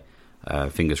Saturday.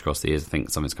 Fingers crossed he is. I think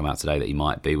something's come out today that he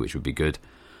might be, which would be good.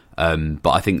 But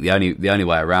I think the only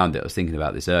way around it, I was thinking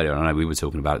about this earlier, and I know we were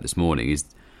talking about it this morning, is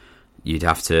you'd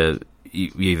have to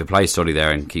you either play Solly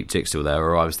there and keep Jickstill there,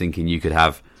 or I was thinking you could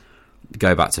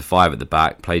go back to 5 at the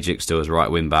back, play Jickstill as right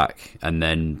wing back, and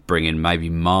then bring in maybe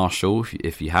Marshall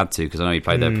if you had to, because I know he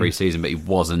played there pre-season, but he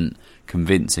wasn't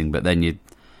convincing. But then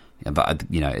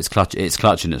it's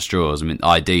clutching at straws. I mean,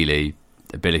 ideally,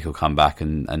 Billick will come back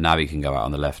and Naby can go out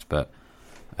on the left, but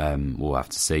we'll have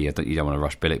to see. You don't want to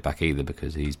rush Billick back either,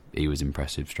 because he was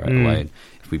impressive straight away. And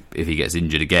if he gets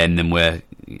injured again, then we're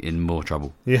in more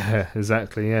trouble. Yeah,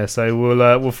 exactly. Yeah, so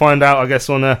we'll find out, I guess,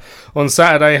 on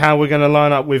Saturday how we're going to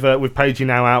line up with Pagey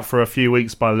now out for a few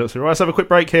weeks by the looks of it. Right, let's have a quick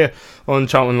break here on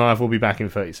Charlton Live. We'll be back in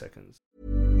 30 seconds.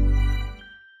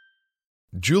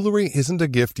 Jewelry isn't a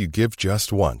gift you give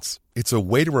just once. It's a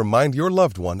way to remind your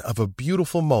loved one of a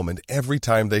beautiful moment every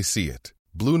time they see it.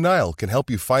 Blue Nile can help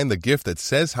you find the gift that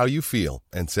says how you feel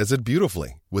and says it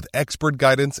beautifully, with expert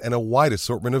guidance and a wide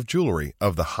assortment of jewelry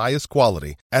of the highest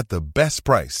quality at the best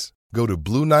price. Go to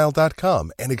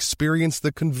BlueNile.com and experience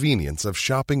the convenience of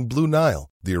shopping Blue Nile,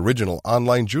 the original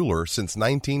online jeweler since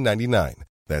 1999.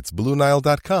 That's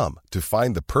BlueNile.com to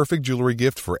find the perfect jewelry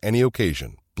gift for any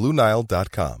occasion.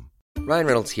 BlueNile.com. Ryan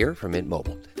Reynolds here from Mint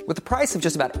Mobile. With the price of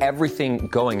just about everything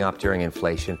going up during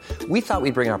inflation, we thought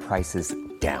we'd bring our prices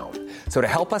down. So to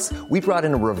help us, we brought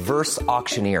in a reverse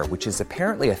auctioneer, which is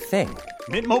apparently a thing.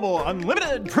 Mint Mobile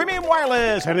Unlimited Premium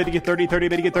Wireless. How to get 30, 30,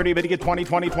 how to get 30, how to get 20,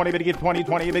 20, 20, how to get 20,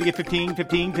 20, how to get 15,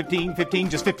 15, 15, 15,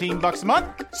 just $15 a month?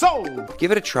 Sold!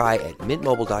 Give it a try at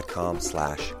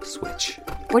mintmobile.com/switch.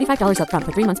 $45 up front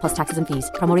for 3 months plus taxes and fees.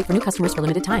 Promo rate for new customers for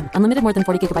limited time. Unlimited more than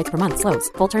 40 gigabytes per month. Slows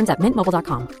full terms at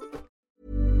mintmobile.com.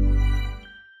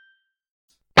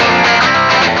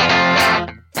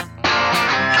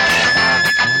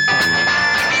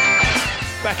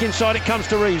 Back inside it comes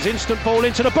to Reeves. Instant ball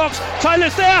into the box.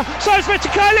 Taylor's there. So it's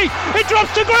Metakali. It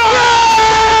drops to ground.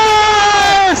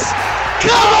 Yes!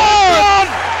 Come on!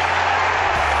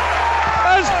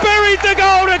 Has buried the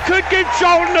goal that could give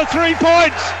Charlton the 3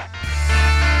 points.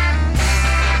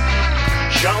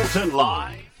 Charlton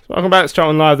Live. Welcome back to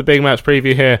Charlton Live, the big match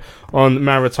preview here on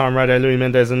Maritime Radio. Louis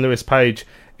Mendes and Lewis Page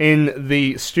in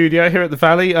the studio here at the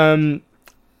Valley.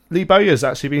 Lee Bowyer's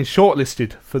actually been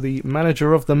shortlisted for the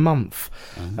Manager of the Month.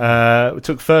 We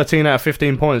took 13 out of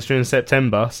 15 points during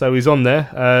September, so he's on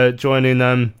there, joining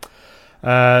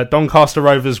Doncaster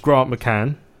Rovers' Grant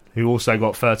McCann, who also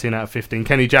got 13 out of 15.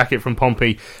 Kenny Jackett from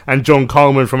Pompey and John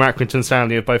Coleman from Accrington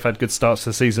Stanley have both had good starts to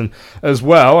the season as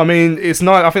well. I mean, it's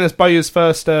nice. I think that's Bowyer's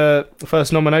first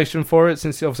nomination for it,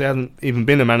 since he obviously hasn't even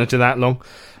been a manager that long.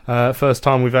 First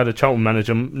time we've had a Charlton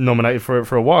manager nominated for it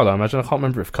for a while, I imagine. I can't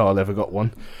remember if Carl ever got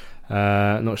one.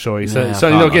 Not sure. He's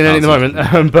certainly not getting any at the moment.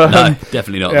 But, no,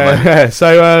 definitely not. At the moment.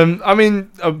 So, I mean,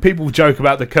 people joke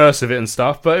about the curse of it and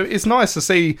stuff, but it's nice to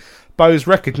see Bo's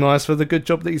recognised for the good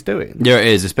job that he's doing. Yeah, it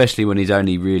is, especially when he's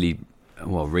only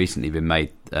recently been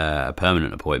made a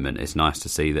permanent appointment. It's nice to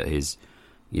see that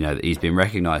that he's been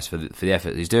recognised for the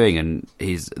effort he's doing, and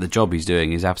the job he's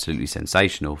doing is absolutely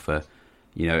sensational for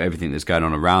everything that's going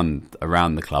on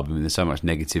around the club. I mean, there's so much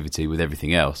negativity with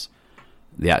everything else.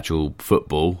 The actual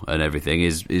football and everything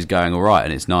is going all right,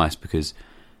 and it's nice because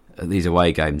these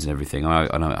away games and everything. I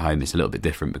know at home it's a little bit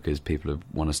different because people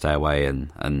want to stay away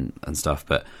and stuff,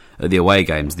 but at the away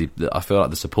games, I feel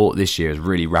like the support this year has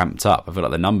really ramped up. I feel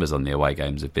like the numbers on the away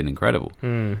games have been incredible. I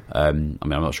mean, I'm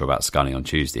not sure about Scunny on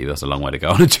Tuesday. That's a long way to go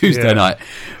on a Tuesday night.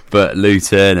 But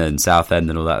Luton and Southend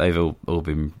and all that, they've all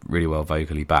been really well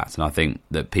vocally backed, and I think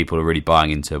that people are really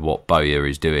buying into what Bowyer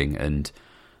is doing, and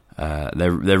they're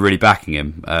really backing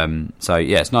him. So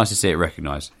yeah, it's nice to see it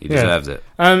recognised. He deserves it.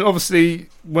 And obviously,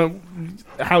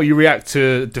 how you react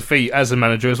to defeat as a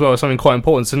manager as well is something quite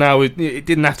important. So now it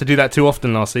didn't have to do that too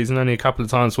often last season. Only a couple of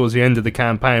times towards the end of the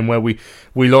campaign where we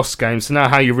lost games. So now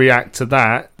how you react to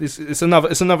that, it's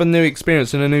another new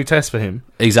experience and a new test for him.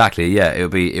 Exactly. Yeah, it'll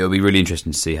be really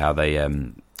interesting to see how they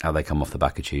come off the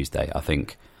back of Tuesday. I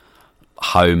think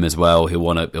home as well.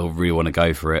 He'll really want to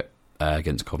go for it.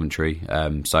 Against Coventry,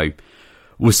 so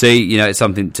we'll see. It's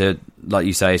something to, like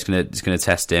you say, it's going to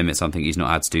test him. It's something he's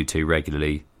not had to do too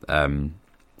regularly. And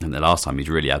the last time he's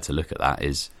really had to look at that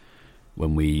is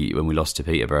when we lost to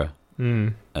Peterborough,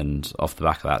 and off the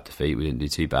back of that defeat, we didn't do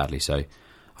too badly. So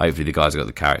hopefully the guys have got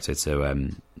the character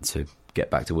to get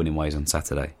back to winning ways on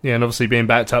Saturday. Yeah, and obviously being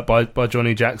backed up by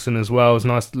Johnny Jackson as well is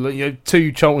nice.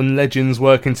 Two Charlton legends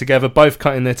working together, both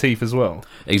cutting their teeth as well.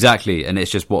 Exactly, and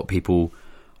it's just what people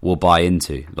will buy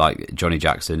into. Like Johnny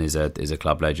Jackson is a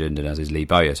club legend, and as is Lee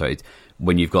Bowyer. So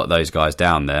when you've got those guys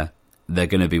down there, they're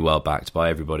going to be well backed by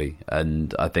everybody.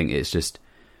 And I think it's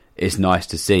nice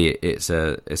to see. It's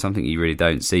something you really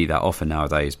don't see that often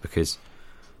nowadays, because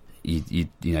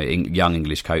young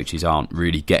English coaches aren't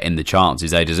really getting the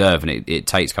chances they deserve, and it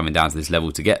takes coming down to this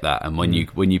level to get that. And when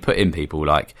you put in people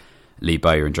like Lee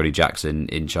Bowyer and Johnny Jackson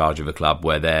in charge of a club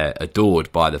where they're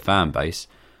adored by the fan base,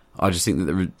 I just think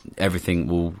that everything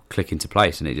will click into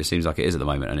place, and it just seems like it is at the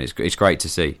moment, and it's great to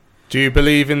see. Do you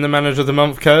believe in the Manager of the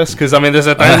Month curse? Because I mean, there's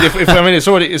a it's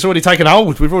already taken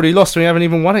hold. We've already lost, and we haven't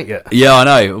even won it yet. Yeah, I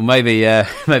know. Maybe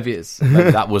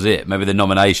that was it. Maybe the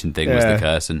nomination thing was the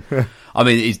curse, and I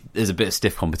mean, there's a bit of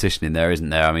stiff competition in there, isn't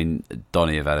there? I mean,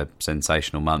 Donny have had a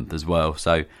sensational month as well,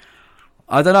 so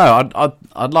I don't know.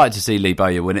 I'd like to see Lee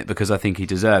Bowyer win it because I think he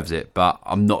deserves it, but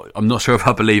I'm not sure if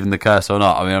I believe in the curse or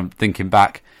not. I mean, I'm thinking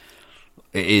back.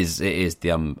 It is the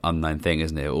unknown thing,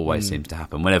 isn't it? It always seems to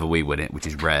happen. Whenever we win it, which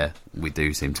is rare, we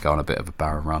do seem to go on a bit of a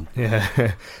barren run.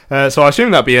 Yeah. So I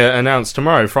assume that'll be announced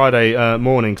tomorrow, Friday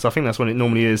morning, because I think that's when it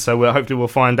normally is. So hopefully we'll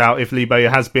find out if Libe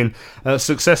has been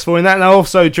successful in that. Now,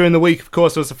 also during the week, of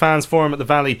course, there was a fans forum at the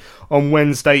Valley on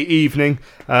Wednesday evening.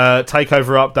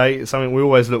 Takeover update, something we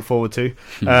always look forward to.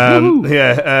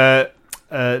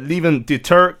 Lieven de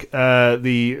Turk,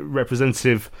 the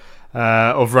representative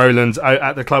of Roland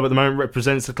at the club at the moment,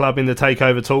 represents the club in the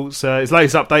takeover talks. His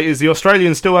latest update is the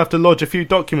Australians still have to lodge a few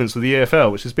documents with the EFL,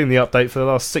 which has been the update for the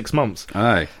last 6 months.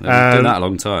 Oh, they've been doing that a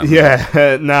long time.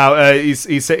 Yeah. Now he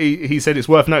said it's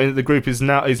worth noting that the group is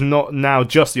not now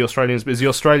just the Australians, but it's the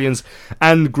Australians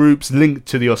and groups linked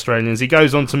to the Australians. He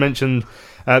goes on to mention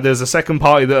there's a second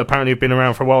party that apparently have been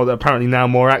around for a while that apparently now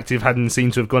more active, hadn't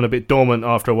seemed to have gone a bit dormant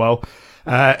after a while.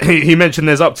 He mentioned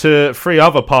there's up to 3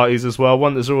 other parties as well.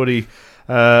 One that's already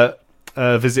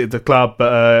visited the club,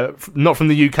 but not from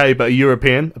the UK, but a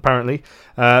European, apparently.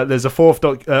 There's a fourth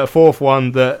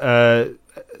one that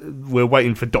we're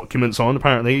waiting for documents on,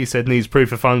 apparently. He said needs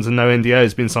proof of funds and no NDA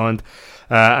has been signed.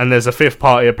 And there's a 5th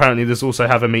party, apparently there's also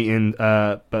have a meeting,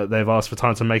 but they've asked for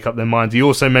time to make up their mind. He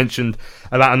also mentioned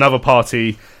about another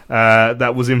party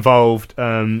that was involved,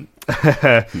 but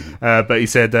he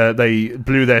said they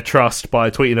blew their trust by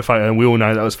tweeting a photo, and we all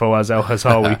know that was Fawaz El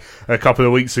Hassawi a couple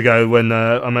of weeks ago when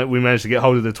we managed to get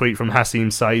hold of the tweet from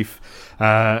Hassim Saif,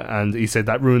 and he said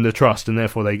that ruined the trust, and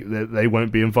therefore they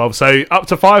won't be involved. So up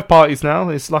to 5 parties now.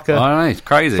 It's like it's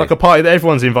crazy. It's like a party that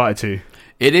everyone's invited to.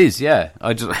 It is, yeah.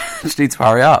 I just need to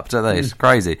hurry up, don't they? It's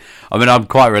crazy. I mean, I'm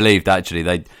quite relieved actually.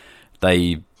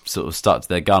 They sort of stuck to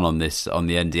their gun on the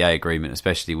NDA agreement,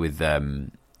 especially with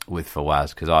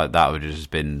Fawaz, because that would have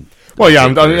just been. Well,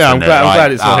 I'm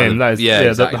glad it's not him.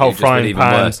 The whole frying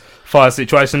pan fire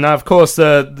situation. Now, of course,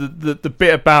 the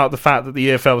bit about the fact that the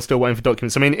EFL is still waiting for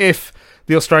documents. I mean, if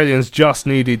the Australians just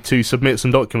needed to submit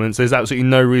some documents, there's absolutely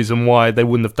no reason why they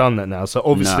wouldn't have done that now. So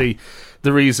obviously,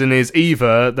 the reason is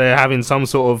either they're having some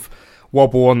sort of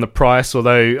wobble on the price,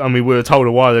 although, I mean, we were told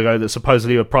a while ago that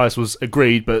supposedly a price was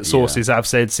agreed, but sources have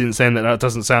said since then that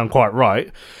doesn't sound quite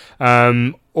right.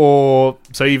 Or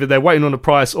so either they're waiting on the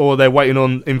price or they're waiting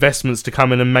on investments to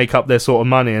come in and make up their sort of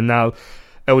money, and now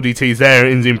LDT's there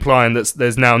is implying that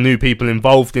there's now new people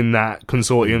involved in that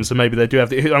consortium, so maybe they do have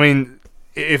the... I mean,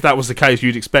 if that was the case,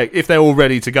 you'd expect if they're all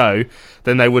ready to go,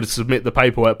 then they would submit the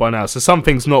paperwork by now. So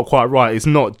something's not quite right. It's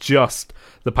not just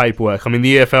the paperwork. I mean,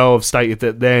 the EFL have stated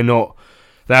that they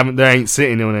ain't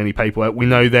sitting on any paperwork. We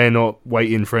know they're not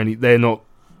waiting for any. They don't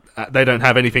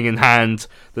have anything in hand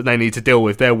that they need to deal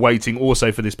with. They're waiting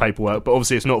also for this paperwork, but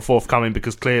obviously it's not forthcoming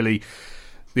because clearly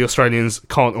the Australians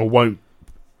can't or won't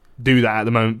do that at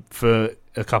the moment for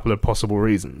a couple of possible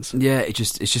reasons. Yeah, it's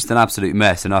just an absolute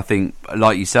mess, and I think,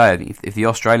 like you say, I think if the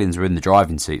Australians were in the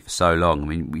driving seat for so long, I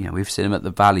mean, we've seen them at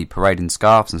the Valley parading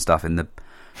scarves and stuff in the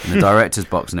director's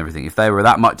box and everything. If they were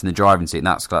that much in the driving seat and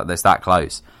that's that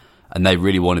close, and they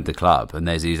really wanted the club, and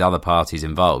there's these other parties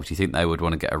involved, you think they would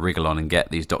want to get a wriggle on and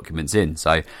get these documents in.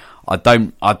 So I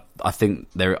don't think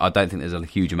there's a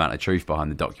huge amount of truth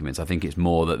behind the documents. I think it's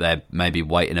more that they're maybe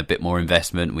waiting a bit more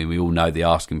investment. I mean, we all know the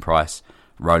asking price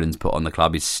Roland's put on the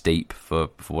club is steep for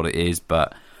what it is,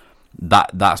 but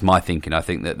that's my thinking. I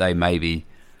think that they maybe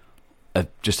are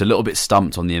just a little bit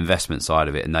stumped on the investment side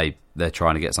of it, and they're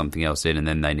trying to get something else in, and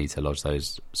then they need to lodge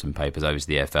some papers over to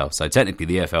the EFL. So technically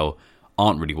the EFL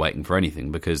aren't really waiting for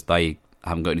anything because they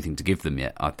haven't got anything to give them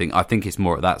yet. I think it's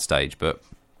more at that stage, but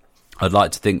I'd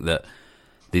like to think that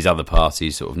these other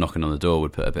parties sort of knocking on the door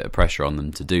would put a bit of pressure on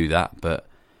them to do that, but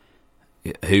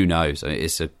who knows? I mean,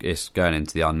 it's going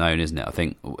into the unknown, isn't it? I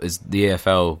think is the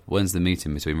EFL. When's the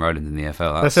meeting between Roland and the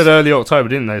EFL? They said early October,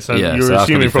 didn't they? So yeah, you're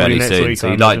assuming probably next week.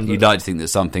 So you'd like to think that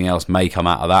something else may come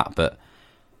out of that, but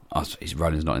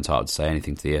Roland's not entitled to say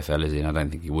anything to the EFL, is he? And I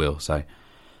don't think he will. So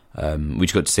we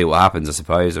just got to see what happens, I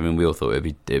suppose. I mean, we all thought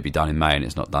it'd be done in May, and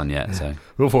it's not done yet. So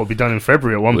we all thought it'd be done in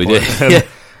February at one point. Did.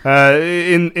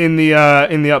 In the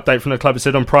update from the club, it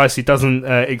said on price he doesn't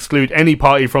exclude any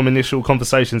party from initial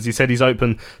conversations. He said he's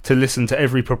open to listen to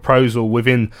every proposal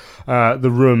within the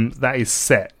room that is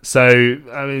set. So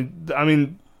I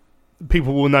mean,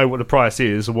 people will know what the price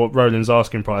is or what Roland's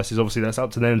asking price is. Obviously, that's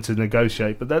up to them to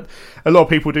negotiate. But that a lot of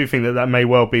people do think that may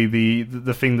well be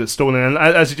the thing that's stalling. And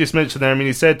as you just mentioned there, I mean,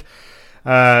 he said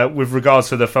with regards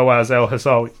to the Fawaz El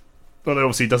Hassawi, well,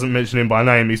 obviously doesn't mention him by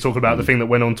name. He's talking about the thing that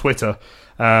went on Twitter.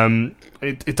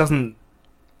 It doesn't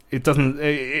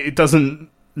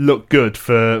look good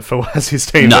for Waz's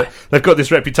team. No. They've got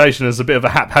this reputation as a bit of a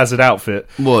haphazard outfit.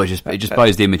 Well, it just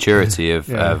shows the immaturity of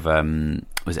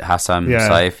was it Hassan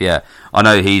Saif? Yeah, I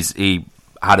know he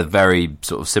had a very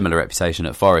sort of similar reputation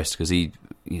at Forest because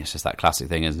it's just that classic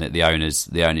thing, isn't it? The owner's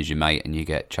your mate, and you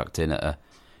get chucked in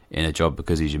a job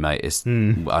because he's your mate.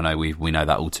 I know we know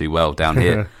that all too well down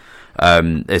here.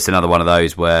 It's another one of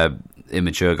those where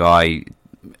immature guy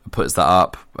puts that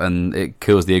up and it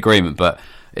kills the agreement. But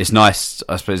it's nice,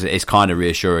 I suppose. It's kind of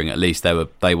reassuring. At least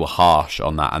they were harsh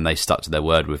on that, and they stuck to their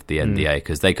word with the NDA,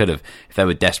 because they could have, if they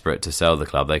were desperate to sell the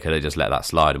club, they could have just let that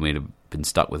slide, and we'd have been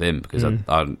stuck with him, because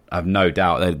I have no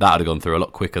doubt that would have gone through a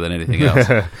lot quicker than anything else.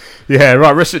 Yeah,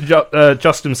 right. Richard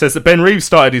Justin says that Ben Reeves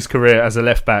started his career as a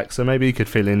left back, so maybe he could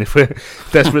fill in if we're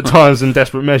desperate times and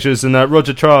desperate measures. And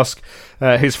Roger Trask,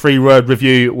 his 3-word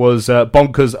review was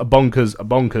bonkers,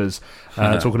 bonkers.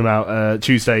 Talking about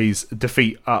Tuesday's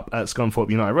defeat up at Scunthorpe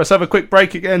United. Let's have a quick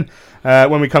break again.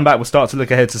 When we come back, we'll start to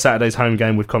look ahead to Saturday's home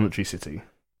game with Coventry City.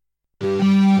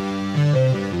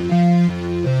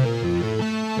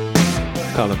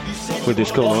 Cullen with this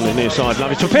corner on the near side.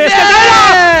 Love it to Pearce.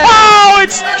 Yeah! Oh,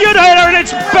 it's good header, and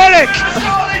it's Bellick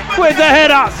with the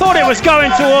header. Thought it was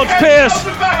going towards Pearce.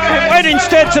 It went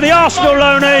instead to the Arsenal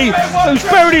loanee, who's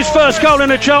buried his first goal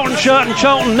in a Charlton shirt, and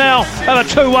Charlton now have a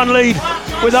 2-1 lead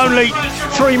with only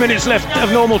 3 minutes left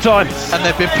of normal time. And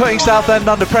they've been putting Southend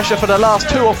under pressure for the last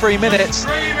 2 or 3 minutes,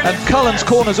 and Cullen's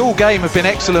corners all game have been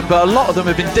excellent, but a lot of them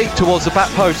have been deep towards the back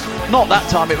post. Not that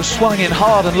time, it was swung in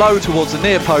hard and low towards the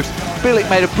near post. Billick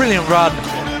made a brilliant run,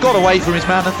 got away from his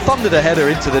man and thundered a header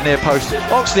into the near post.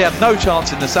 Oxley had no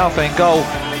chance in the Southend goal,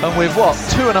 and with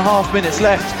 2.5 minutes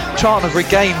left, Charlton have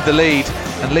regained the lead,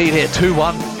 and lead here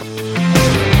 2-1.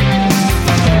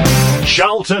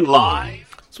 Charlton Live.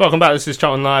 So welcome back, this is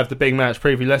Charlton Live, the big match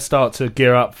preview. Let's start to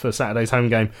gear up for Saturday's home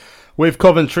game with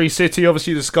Coventry City.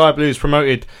 Obviously the Sky Blues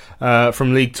promoted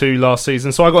from League 2 last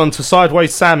season. So I got on to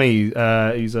Sideways Sammy,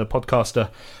 he's a podcaster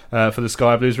for the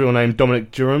Sky Blues, real name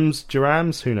Dominic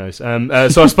Durams, who knows.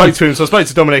 So I spoke to him. So I spoke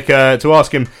to Dominic to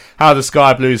ask him how the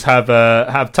Sky Blues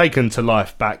have taken to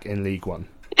life back in League 1.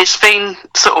 It's been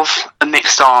sort of a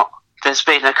mixed start. There's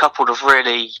been a couple of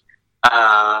really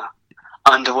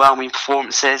underwhelming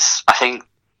performances. I think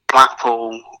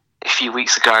Blackpool a few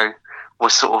weeks ago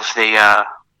was sort of the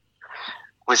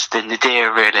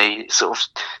nadir, really. Sort of,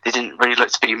 there didn't really look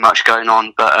to be much going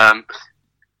on, but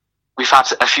we've had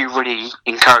a few really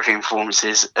encouraging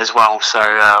performances as well.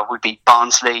 So we beat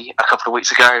Barnsley a couple of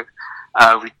weeks ago.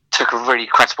 We took a really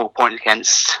credible point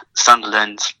against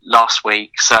Sunderland last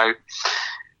week. So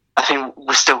I think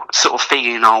we're still sort of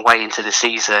feeling our way into the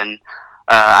season.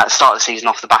 At the start of the season,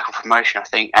 off the back of promotion, I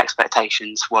think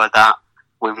expectations were that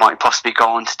we might possibly go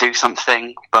on to do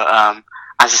something. But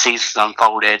as the season's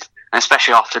unfolded, and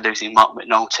especially after losing Mark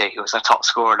McNulty, who was our top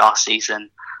scorer last season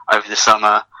over the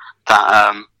summer,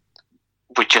 that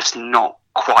we're just not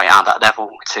quite at that level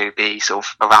to be sort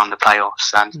of around the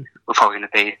playoffs, and we're probably going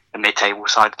to be a mid-table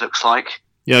side, it looks like.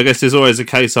 Yeah, I guess there's always a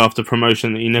case after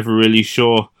promotion that you're never really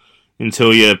sure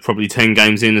until you're probably 10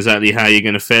 games in exactly how you're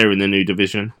going to fare in the new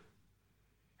division.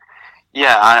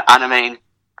 Yeah, and I mean,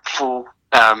 for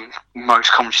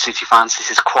most Coventry City fans,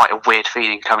 this is quite a weird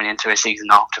feeling coming into a season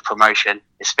after promotion.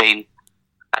 It's been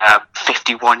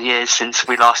 51 years since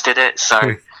we last did it, so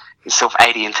it's sort of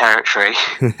alien territory.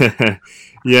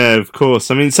 Yeah, of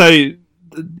course. I mean, so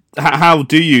how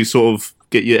do you sort of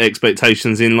get your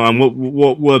expectations in line?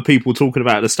 What were people talking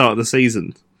about at the start of the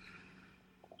season?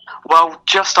 Well,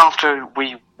 just after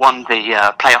we won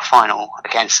the playoff final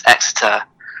against Exeter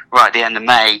right at the end of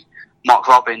May, Mark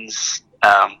Robbins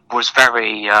was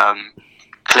very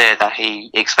clear that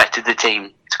he expected the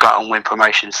team to go out and win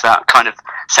promotion, so that kind of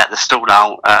set the stall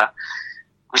out.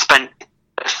 We spent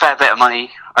a fair bit of money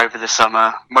over the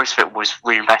summer. Most of it was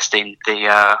reinvesting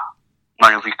the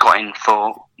money we got in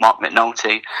for Mark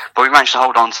McNulty, but we managed to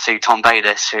hold on to Tom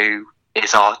Bayliss, who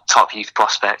is our top youth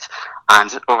prospect,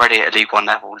 and already at League 1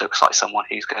 level looks like someone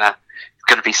who's going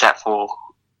to be set for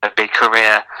a big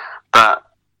career. But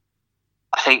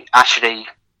I think actually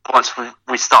once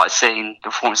we started seeing the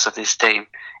performance of this team,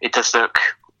 it does look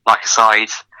like a side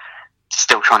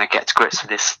still trying to get to grips with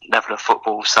this level of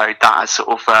football. So that has sort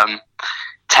of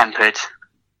tempered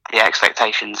the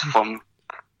expectations from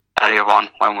earlier on,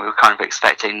 when we were kind of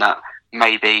expecting that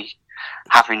maybe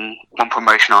having one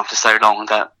promotion after so long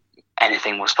that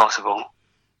anything was possible.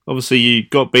 Obviously, you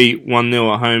got beat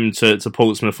 1-0 at home to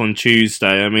Portsmouth on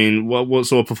Tuesday. I mean, what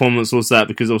sort of performance was that?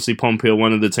 Because obviously Pompey are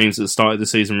one of the teams that started the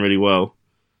season really well.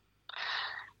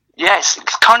 Yeah, it's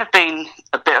kind of been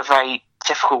a bit of a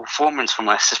difficult performance from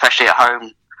us, especially at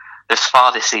home thus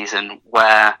far this season,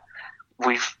 where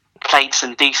we've played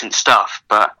some decent stuff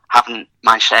but haven't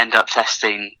managed to end up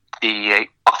testing the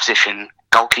opposition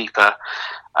goalkeeper.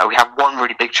 We had one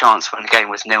really big chance when the game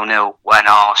was 0-0 when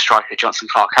our striker Johnson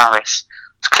Clark-Harris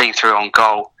was clean through on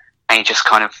goal, and he just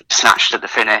kind of snatched at the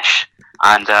finish,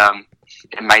 and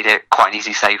it made it quite an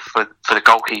easy save for the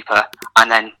goalkeeper.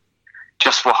 And then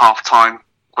just for half time,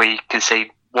 we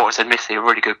conceded what was admittedly a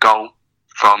really good goal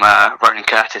from Ronan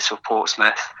Curtis for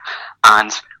Portsmouth,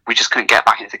 and we just couldn't get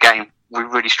back into the game. We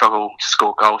really struggled to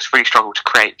score goals, really struggled to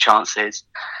create chances,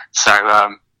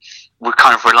 so we're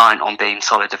kind of reliant on being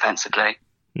solid defensively.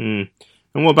 And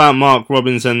what about Mark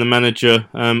Robins and the manager?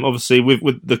 Obviously,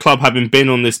 with the club having been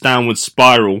on this downward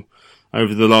spiral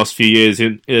over the last few years,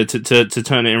 to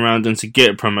turn it around and to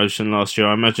get a promotion last year,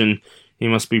 I imagine he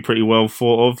must be pretty well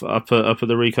thought of up at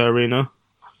the Ricoh Arena.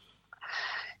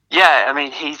 Yeah, I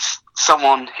mean, he's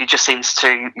someone who just seems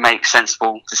to make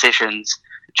sensible decisions,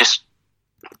 just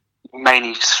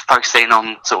mainly just focusing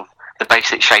on sort of the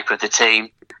basic shape of the team,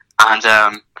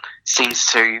 and seems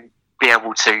to be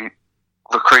able to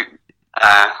recruit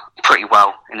pretty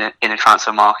well in the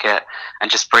transfer market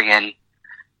and just bring in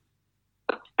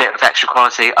a bit of extra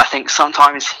quality. I think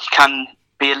sometimes he can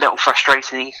be a little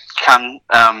frustrating. He can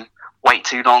wait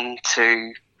too long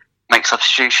to make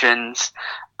substitutions,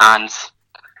 and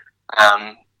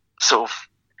sort of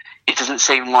it doesn't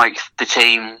seem like the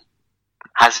team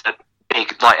has a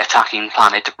big attacking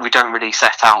plan. We don't really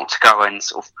set out to go and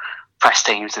sort of press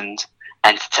teams and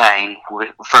entertain.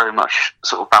 We're very much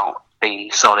sort of about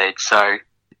being solid. So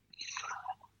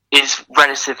it's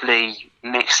relatively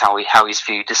mixed how he's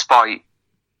viewed, despite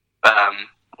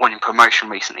winning promotion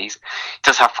recently. He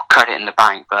does have credit in the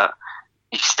bank, but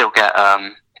you still get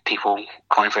people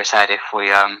calling for his head if we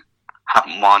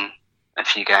haven't won a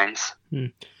few games.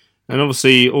 And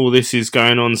obviously all this is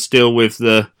going on still with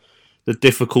the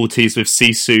difficulties with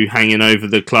Sisu hanging over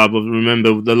the club.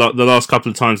 Remember the last couple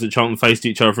of times that Charlton faced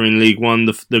each other in League One,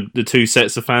 the two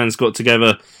sets of fans got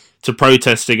together to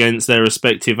protest against their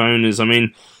respective owners. I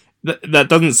mean, that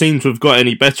doesn't seem to have got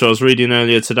any better. I was reading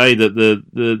earlier today that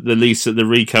the lease at the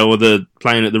Ricoh, or the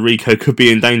playing at the Ricoh, could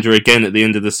be in danger again at the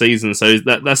end of the season. So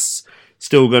that's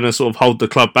still going to sort of hold the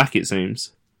club back, it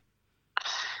seems.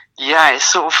 Yeah,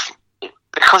 it's sort of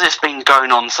because it's been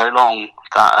going on so long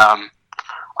that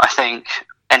I think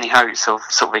any hopes of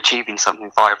sort of achieving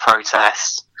something via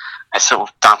protest is sort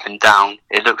of dampened down.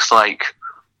 It looks like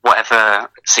whatever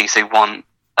Sisu want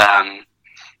to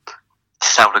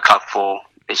sell the club for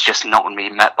is just not going to be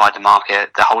met by the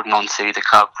market. They're holding on to the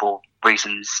club for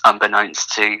reasons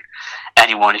unbeknownst to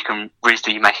anyone who can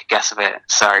reasonably make a guess of it.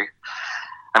 So,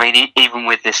 I mean, even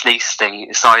with this lease thing,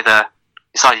 it's either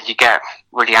you get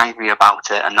really angry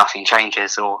about it and nothing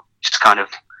changes, or just kind of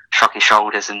shrug your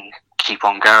shoulders and keep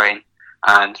on going.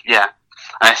 And yeah,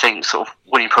 I think sort of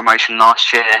winning promotion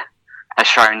last year has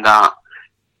shown that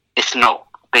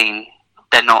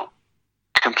they're not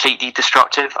completely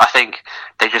destructive. I think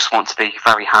they just want to be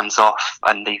very hands off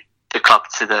and leave the club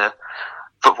to the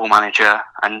football manager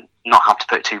and not have to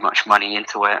put too much money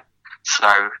into it.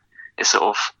 So it's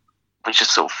we're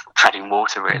just sort of treading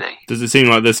water, really. Does it seem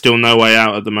like there's still no way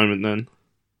out at the moment then?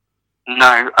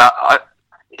 No,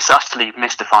 it's utterly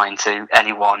mystifying to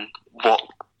anyone what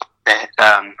they're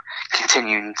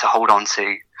continuing to hold on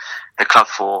to the club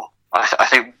for. I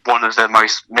think one of the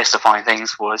most mystifying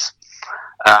things was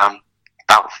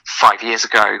about 5 years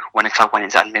ago when the club went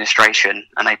into administration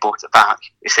and they brought it back.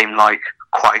 It seemed like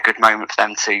quite a good moment for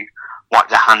them to wipe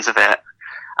their hands of it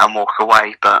and walk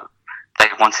away, but they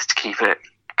wanted to keep it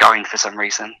going for some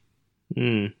reason.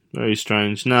 Very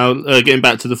strange. Now, getting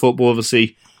back to the football,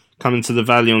 obviously coming to the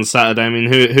Valley on Saturday, I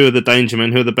mean, who are the danger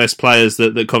men? Who are the best players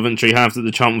that Coventry have that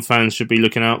the Charlton fans should be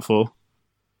looking out for?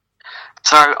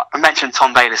 So I mentioned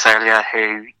Tom Bayliss earlier,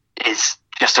 who is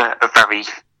just a very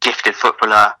gifted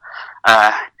footballer.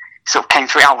 Sort of came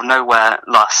through out of nowhere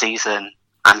last season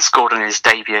and scored on his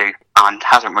debut and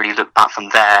hasn't really looked back from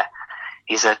there.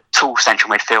 He's a tall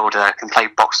central midfielder, can play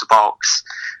box to box,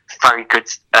 very good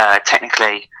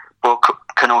technically, but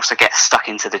can also get stuck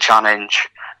into the challenge.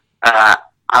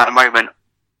 At the moment,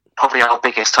 probably our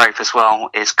biggest hope as well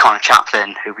is Connor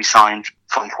Chaplin, who we signed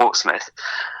from Portsmouth.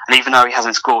 And even though he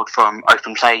hasn't scored from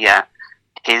open play yet,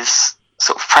 his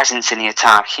sort of presence in the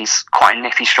attack, he's quite a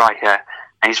nifty striker,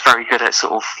 and he's very good at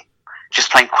sort of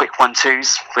just playing quick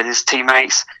 1-2s with his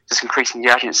teammates, just increasing the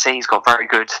urgency. He's got very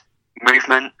good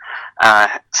movement.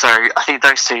 So I think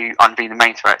those two are being the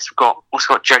main threats. We've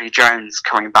also got Jody Jones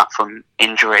coming back from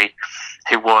injury,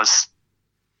 who was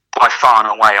by far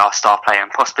and away our star player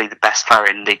and possibly the best player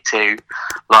in League Two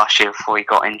last year before he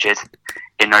got injured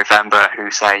in November.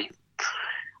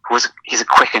 He's a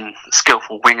quick and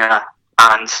skillful winger,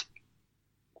 and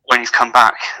when he's come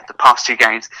back the past 2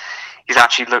 games, he's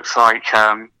actually looks like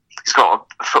he's got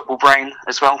a football brain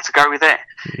as well to go with it.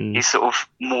 He's sort of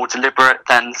more deliberate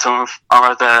than some of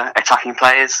our other attacking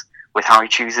players with how he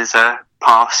chooses a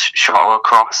pass, shot or a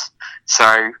cross.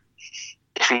 So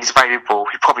if he's available,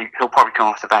 he'll probably come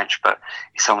off the bench, but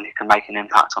he's someone who can make an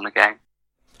impact on the game.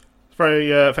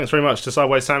 Thanks very much to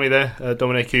Sideways Sammy there,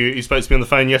 Dominic, who spoke to me on the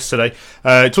phone yesterday.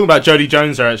 Talking about Jody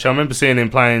Jones there, actually, I remember seeing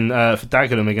him playing for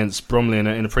Dagenham against Bromley in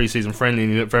a pre-season friendly,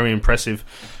 and he looked very impressive.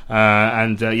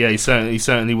 He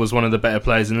certainly was one of the better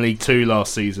players in League 2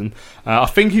 last season. I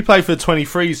think he played for the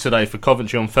 23s today for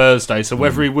Coventry on Thursday, so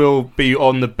whether he will be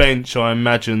on the bench, I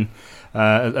imagine,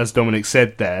 as Dominic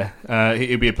said there,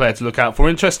 he'll be a player to look out for.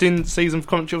 Interesting season for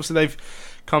Coventry. Obviously, they've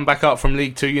come back up from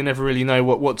League 2, you never really know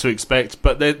what to expect,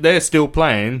 but they're still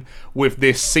playing with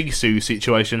this Sisu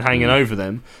situation hanging over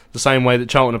them, the same way that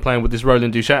Charlton are playing with this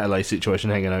Roland Duchâtelet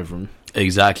situation hanging over them.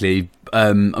 Exactly.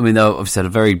 I mean, they obviously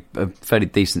had a fairly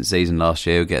decent season last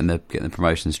year, getting the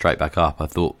promotion straight back up. I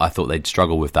thought they'd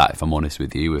struggle with that, if I'm honest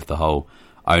with you, with the whole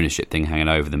ownership thing hanging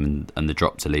over them and the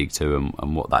drop to League 2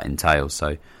 and what that entails.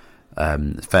 So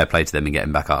fair play to them in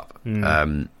getting back up.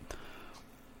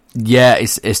 Yeah,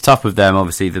 it's tough with them.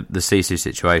 Obviously, the Sisu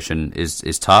situation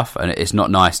is tough, and it's not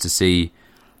nice to see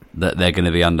that they're going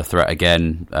to be under threat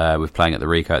again with playing at the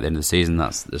Ricoh at the end of the season.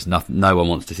 There's nothing. No one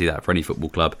wants to see that for any football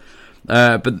club.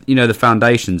 But you know, the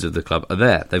foundations of the club are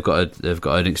there. They've got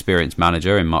an experienced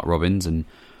manager in Mark Robins, and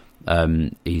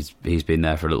he's been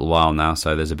there for a little while now.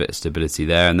 So there's a bit of stability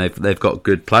there, and they've got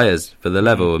good players for the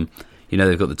level. And you know,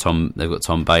 they've got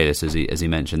Tom Bayliss, as he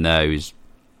mentioned there, who's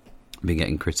been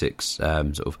getting critics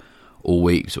sort of all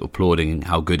week, sort of applauding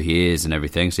how good he is and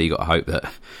everything. So you got to hope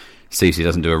that Cece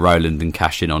doesn't do a Roland and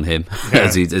cash in on him,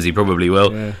 as he probably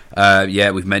will.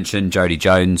 We've mentioned Jody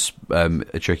Jones,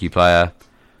 a tricky player.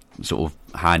 Sort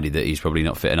of handy that he's probably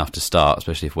not fit enough to start,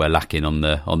 especially if we're lacking on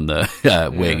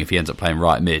the wing. If he ends up playing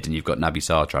right mid and you've got Naby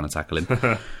Sarr trying to tackle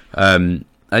him.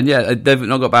 They've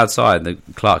not got a bad side.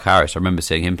 Clark Harris, I remember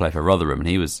seeing him play for Rotherham, and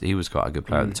he was quite a good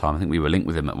player at the time. I think we were linked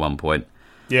with him at one point.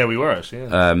 Yeah, we were actually.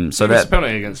 So he missed a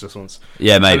penalty against us once.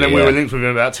 Yeah, maybe. And then we were linked with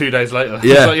him about 2 days later.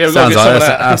 Yeah, sounds like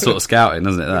that sort of scouting,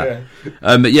 doesn't it?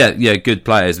 That. But good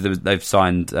players. They've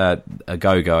signed a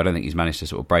Gogo. I don't think he's managed to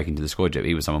sort of break into the squad yet.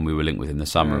 He was someone we were linked with in the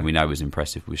summer, and we know was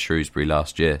impressive with Shrewsbury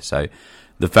last year. So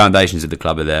the foundations of the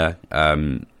club are there,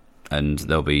 and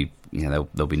there'll be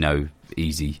no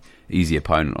easy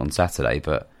opponent on Saturday,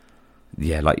 but.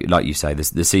 Yeah, like you say, the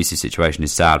Cece situation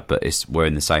is sad, but we're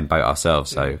in the same boat ourselves.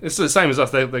 So it's the same as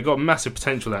us. They've got massive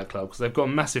potential, that club, because they've got a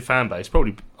massive fan base,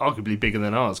 probably arguably bigger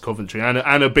than ours, Coventry, and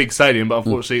a big stadium. But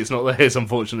unfortunately, it's not theirs.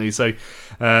 Unfortunately, so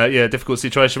difficult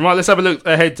situation. Right, let's have a look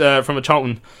ahead from a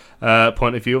Charlton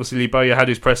point of view. Obviously, Lee Bowyer had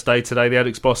his press day today. The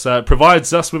Addicts boss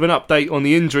provides us with an update on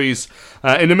the injuries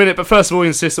in a minute. But first of all, he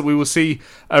insists that we will see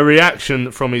a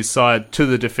reaction from his side to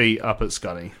the defeat up at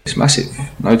Scunny. It's massive.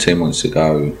 No team wants to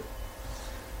go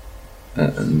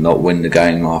and not win the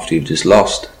game after you've just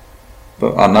lost,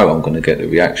 but I know I'm going to get the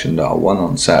reaction that I won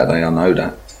on Saturday. I know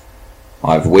that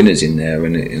I have winners in there,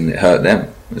 and it hurt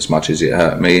them as much as it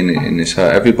hurt me, and it's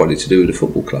hurt everybody to do with the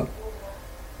football club.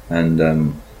 And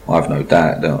I've no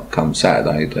doubt that come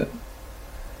Saturday that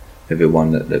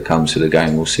everyone that comes to the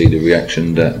game will see the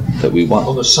reaction that we won.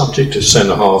 On the subject of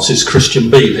centre halves, is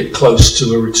Christian Bielik close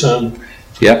to a return?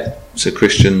 Yeah, so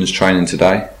Christian's training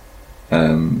today,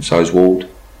 so is Ward.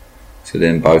 So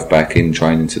then both back in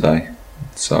training today.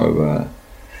 So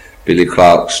Billy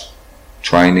Clark's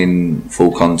training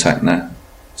full contact now.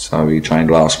 So he trained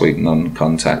last week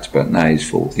non-contact, but now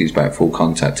he's back full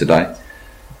contact today.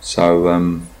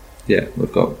 So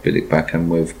we've got Billy back and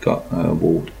we've got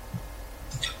Ward.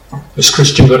 Has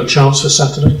Christian got a chance for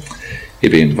Saturday?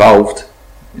 He'll be involved.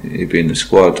 He'll be in the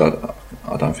squad.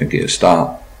 I don't think he'll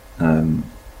start. I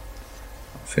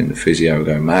think the physio will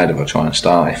go mad if I try and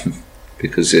start him.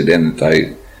 Because at the end of the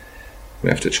day, we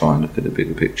have to try and look at the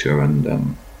bigger picture,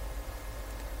 and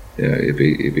it'd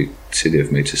be silly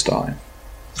of me to start him.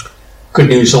 Good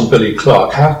news on Billy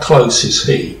Clark. How close is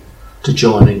he to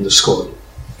joining the squad?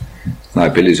 No,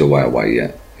 Billy's a way away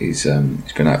yet. He's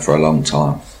been out for a long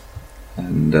time,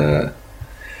 and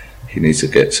he needs to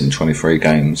get some 23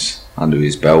 games under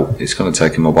his belt. It's going to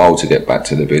take him a while to get back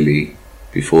to the Billy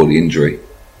before the injury.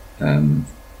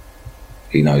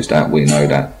 He knows that, we know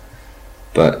that.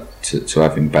 But to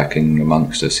have him back in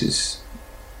amongst us is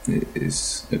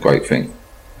a great thing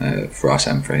for us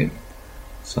and for him.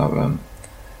 So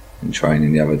in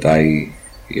training the other day,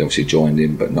 he obviously joined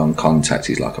in, but non-contact,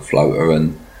 he's like a floater,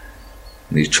 and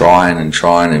he's trying,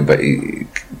 but he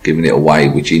giving it away,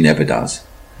 which he never does.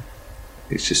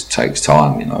 it just takes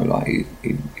time, like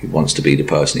he wants to be the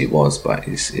person he was, but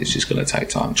it's just going to take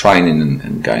time. Training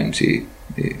and games, you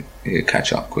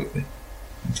catch up quickly.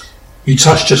 You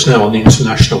touched just now on the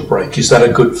international break. Is that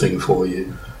a good thing for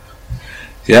you?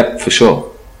 Yeah, for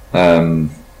sure. That'll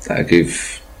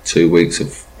give 2 weeks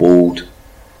of Ward,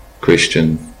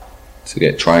 Christian to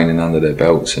get training under their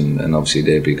belts, and obviously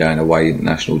they'll be going away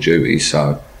international duties,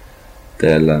 so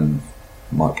they'll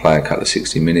might play a couple of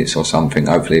 60 minutes or something.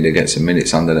 Hopefully they get some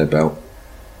minutes under their belt,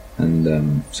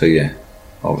 and so yeah,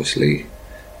 obviously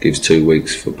gives 2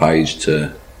 weeks for Page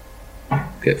to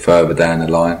get further down the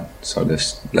line, so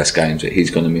there's less games that he's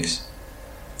going to miss.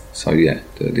 So yeah,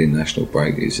 the international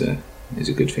break is a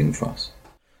good thing for us.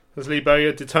 Was Lee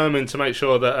Bowyer determined to make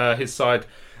sure that his side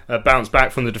bounced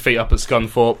back from the defeat up at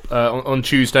Scunthorpe on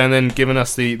Tuesday, and then given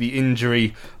us the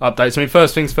injury updates? I mean,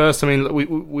 first things first, I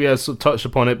mean, we have sort of touched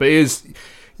upon it, but it is,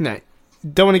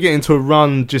 don't want to get into a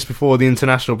run just before the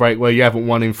international break where you haven't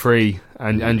won in 3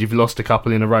 and you've lost a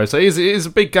couple in a row. So it is a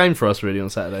big game for us really on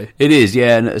Saturday. It is,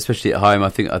 yeah, and especially at home. I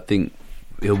think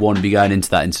he'll want to be going into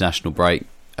that international break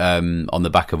on the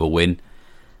back of a win.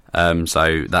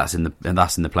 So that's in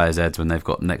the players' heads when they've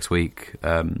got next week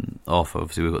off.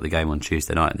 Obviously, we've got the game on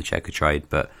Tuesday night in the Checker Trade,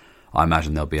 but I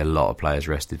imagine there'll be a lot of players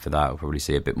rested for that. We'll probably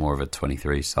see a bit more of a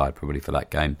 23 side probably for that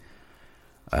game.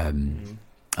 And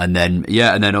then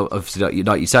obviously,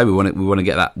 like you say, we want to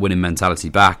get that winning mentality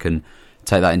back and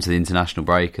take that into the international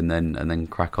break, and then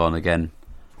crack on again.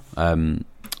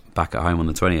 Back at home on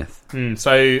the 20th.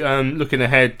 So looking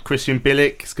ahead, Christian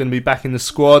Bilic is going to be back in the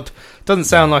squad. Doesn't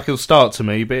sound like he'll start to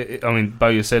me, but I mean,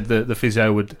 Bowyer said that the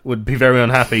physio would be very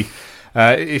unhappy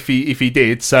if he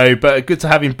did. So, but good to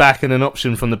have him back and an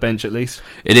option from the bench at least.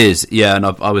 It is, yeah, and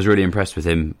I was really impressed with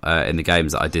him in the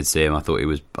games that I did see him. I thought he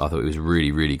was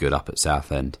really, really good up at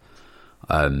Southend,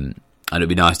 and it'd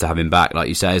be nice to have him back, like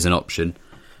you say, as an option.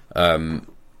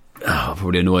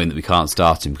 Probably annoying that we can't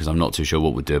start him because I'm not too sure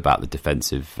what we'd do about the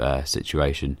defensive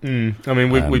situation. I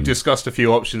mean, we've discussed a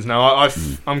few options now.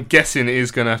 I'm guessing it is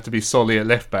going to have to be Solly at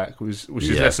left back, which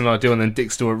is less than ideal, and then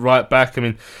Dick Still at right back. I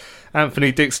mean,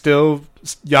 Anthony Dick Still,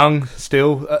 young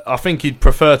still. I think he'd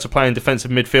prefer to play in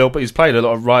defensive midfield, but he's played a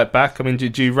lot of right back. I mean,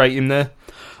 do you rate him there?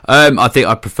 I think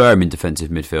I prefer him in defensive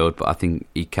midfield, but I think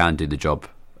he can do the job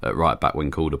at right back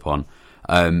when called upon.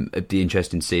 It'd be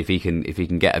interesting to see if he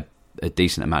can get a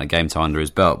decent amount of game time under his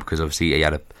belt, because obviously he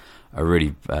had a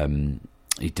really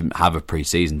he didn't have a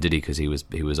pre-season, did he? Because he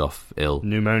was off ill,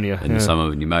 pneumonia in the summer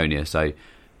with pneumonia. So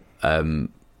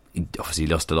he obviously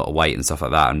lost a lot of weight and stuff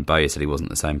like that. And Bowyer said he wasn't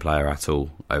the same player at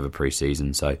all over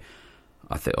pre-season. So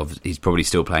I think he's probably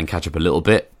still playing catch up a little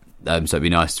bit. So it'd be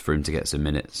nice for him to get some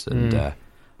minutes and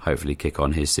hopefully kick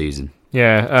on his season.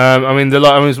 Yeah, I mean,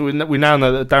 we now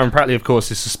know that Darren Pratley, of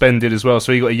course, is suspended as well,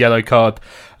 so he got a yellow card.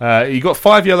 He got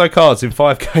 5 yellow cards in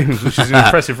 5 games, which is an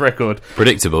impressive record.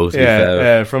 Predictable, to be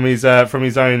fair. Yeah, from his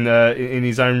own in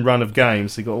his own run of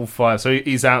games, he got all 5. So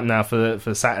he's out now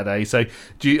for Saturday. So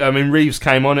Reeves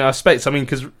came on it. I suspect. I mean,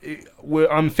 because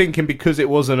I'm thinking because it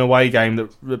was an away game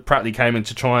that Pratley came in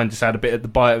to try and just add a bit of the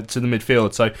bite to the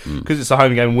midfield. So because it's a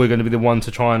home game, we're going to be the one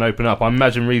to try and open up. I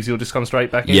imagine Reeves will just come straight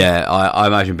back in. Yeah, I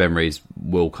imagine Ben Reeves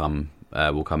will come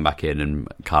back in, and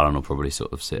Cullen will probably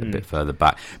sort of sit a bit further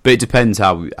back. But it depends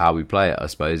how we play it, I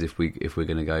suppose. If we're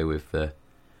going to go with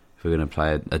if we're going to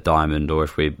play a diamond, or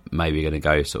if we're maybe going to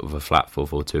go sort of a flat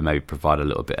 4-4-2, maybe provide a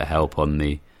little bit of help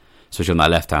especially on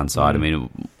that left hand side. I mean,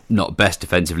 not best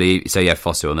defensively. So yeah,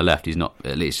 Fosu on the left. He's not.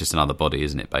 At least just another body,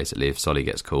 isn't it? Basically, if Solly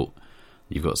gets caught,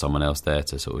 you've got someone else there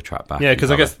to sort of track back. Yeah,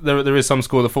 because I guess there is some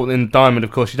school of thought in Diamond,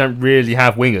 of course, you don't really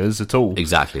have wingers at all.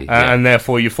 Exactly. And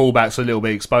therefore your fullback's a little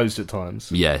bit exposed at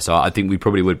times. Yeah, so I think we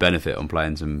probably would benefit on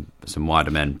playing some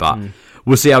wider men, but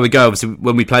we'll see how we go. Obviously,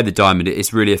 when we play the Diamond,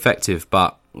 it's really effective,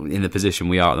 but in the position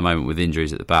we are at the moment with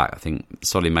injuries at the back, I think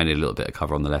Solly may need a little bit of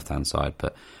cover on the left-hand side,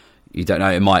 but you don't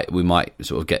know. We might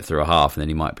sort of get through a half, and then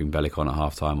he might bring Bellic on at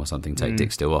half-time or something, take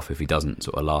Dick Still off if he doesn't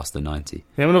sort of last the 90.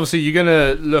 Yeah, and obviously you're going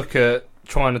to look at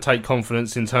trying to take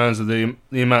confidence in terms of the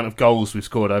amount of goals we've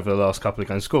scored over the last couple of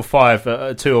games. Scored 5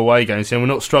 at 2 away games, and we're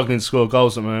not struggling to score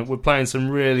goals at the moment. We're playing some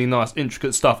really nice,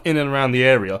 intricate stuff in and around the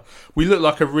area. We look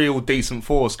like a real decent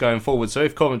force going forward. So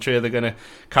if Coventry are going to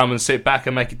come and sit back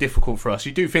and make it difficult for us,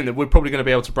 you do think that we're probably going to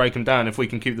be able to break them down if we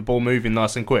can keep the ball moving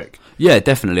nice and quick? Yeah,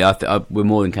 definitely. We're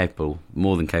more than capable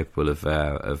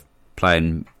of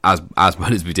playing as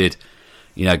well as we did,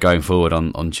 going forward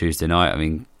on Tuesday night. I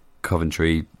mean,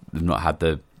 Coventry have not had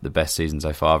the best season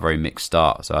so far, a very mixed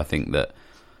start. So I think that,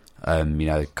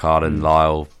 Carden,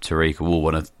 Lyle, Tariq will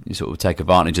want to sort of take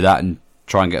advantage of that and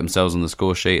try and get themselves on the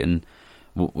score sheet. And,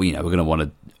 we're going to want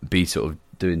to be sort of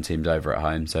doing teams over at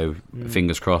home. So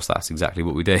fingers crossed, that's exactly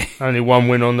what we do. Only one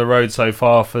win on the road so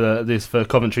far for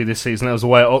Coventry this season. That was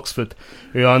away at Oxford,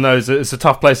 who I know it's a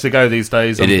tough place to go these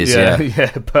days. It is, yeah.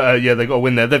 But they got a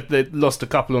win there. They've lost a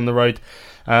couple on the road.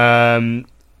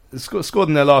 Scored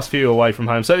in their last few away from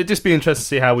home. So it'd just be interesting to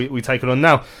see how we take it on.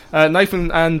 Now, Nathan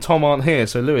and Tom aren't here,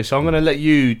 so Lewis, I'm going to let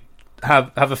you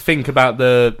have a think about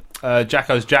the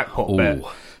Jacko's jackpot bet.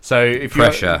 So if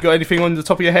you've got anything on the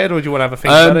top of your head, or do you want to have a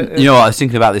think about it? You know what, I was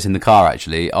thinking about this in the car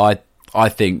actually. I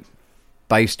think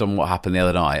based on what happened the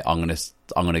other night, I'm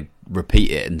gonna repeat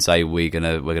it and say we're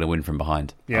gonna win from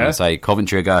behind. Yeah. I'm gonna say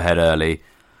Coventry will go ahead early,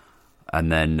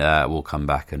 and then we'll come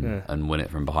back and win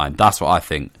it from behind. That's what I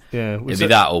think. Yeah, it'd be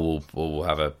that, or we'll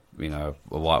have a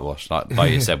whitewash.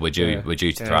 Like you said, we're due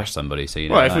to thrash somebody. So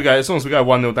as long as we go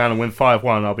 1-0 down and win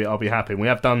 5-1, I'll be happy. And we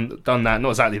have done that, not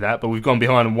exactly that, but we've gone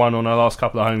behind and won on our last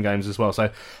couple of home games as well. So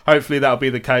hopefully that'll be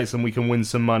the case, and we can win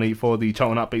some money for the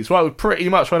Charlton Upbeats. Right, we've pretty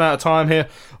much run out of time here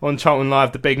on Charlton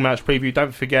Live, the big match preview.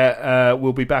 Don't forget,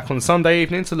 we'll be back on Sunday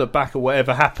evening to look back at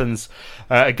whatever happens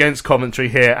against Coventry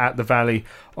here at the Valley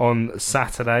on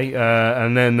Saturday,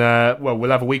 and then we'll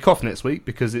have a week off next week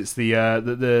because it's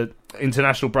the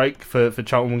international break for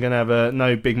Charlton. We're going to have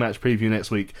no big match preview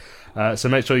next week, so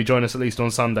make sure you join us at least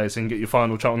on Sunday so you can get your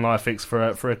final Charlton Live fix for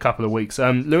a couple of weeks.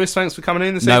 Lewis, thanks for coming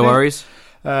in this evening. No worries.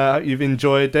 You've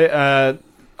enjoyed it.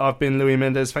 I've been Louis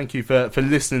Mendes. Thank you for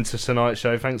listening to tonight's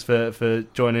show. Thanks for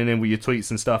joining in with your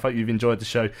tweets and stuff. Hope you've enjoyed the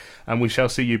show, and we shall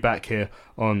see you back here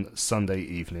on Sunday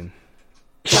evening.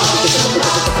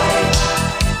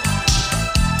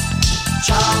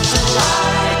 Charlton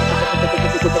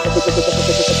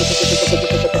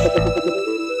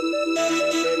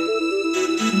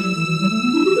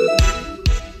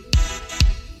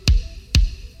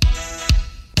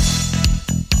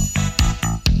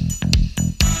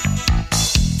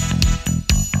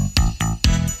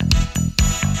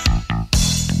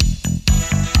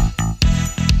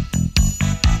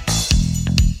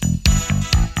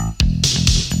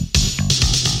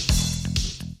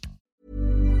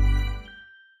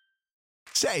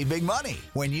Save big money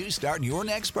when you start your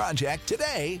next project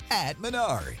today at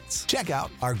Menards. Check out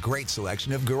our great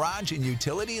selection of garage and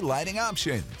utility lighting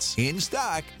options. In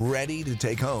stock, ready to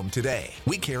take home today.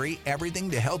 We carry everything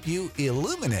to help you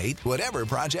illuminate whatever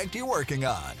project you're working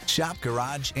on. Shop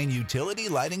garage and utility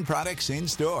lighting products in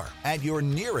store at your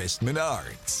nearest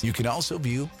Menards. You can also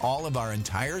view all of our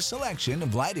entire selection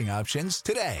of lighting options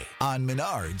today on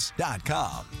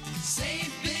Menards.com.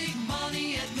 Save big money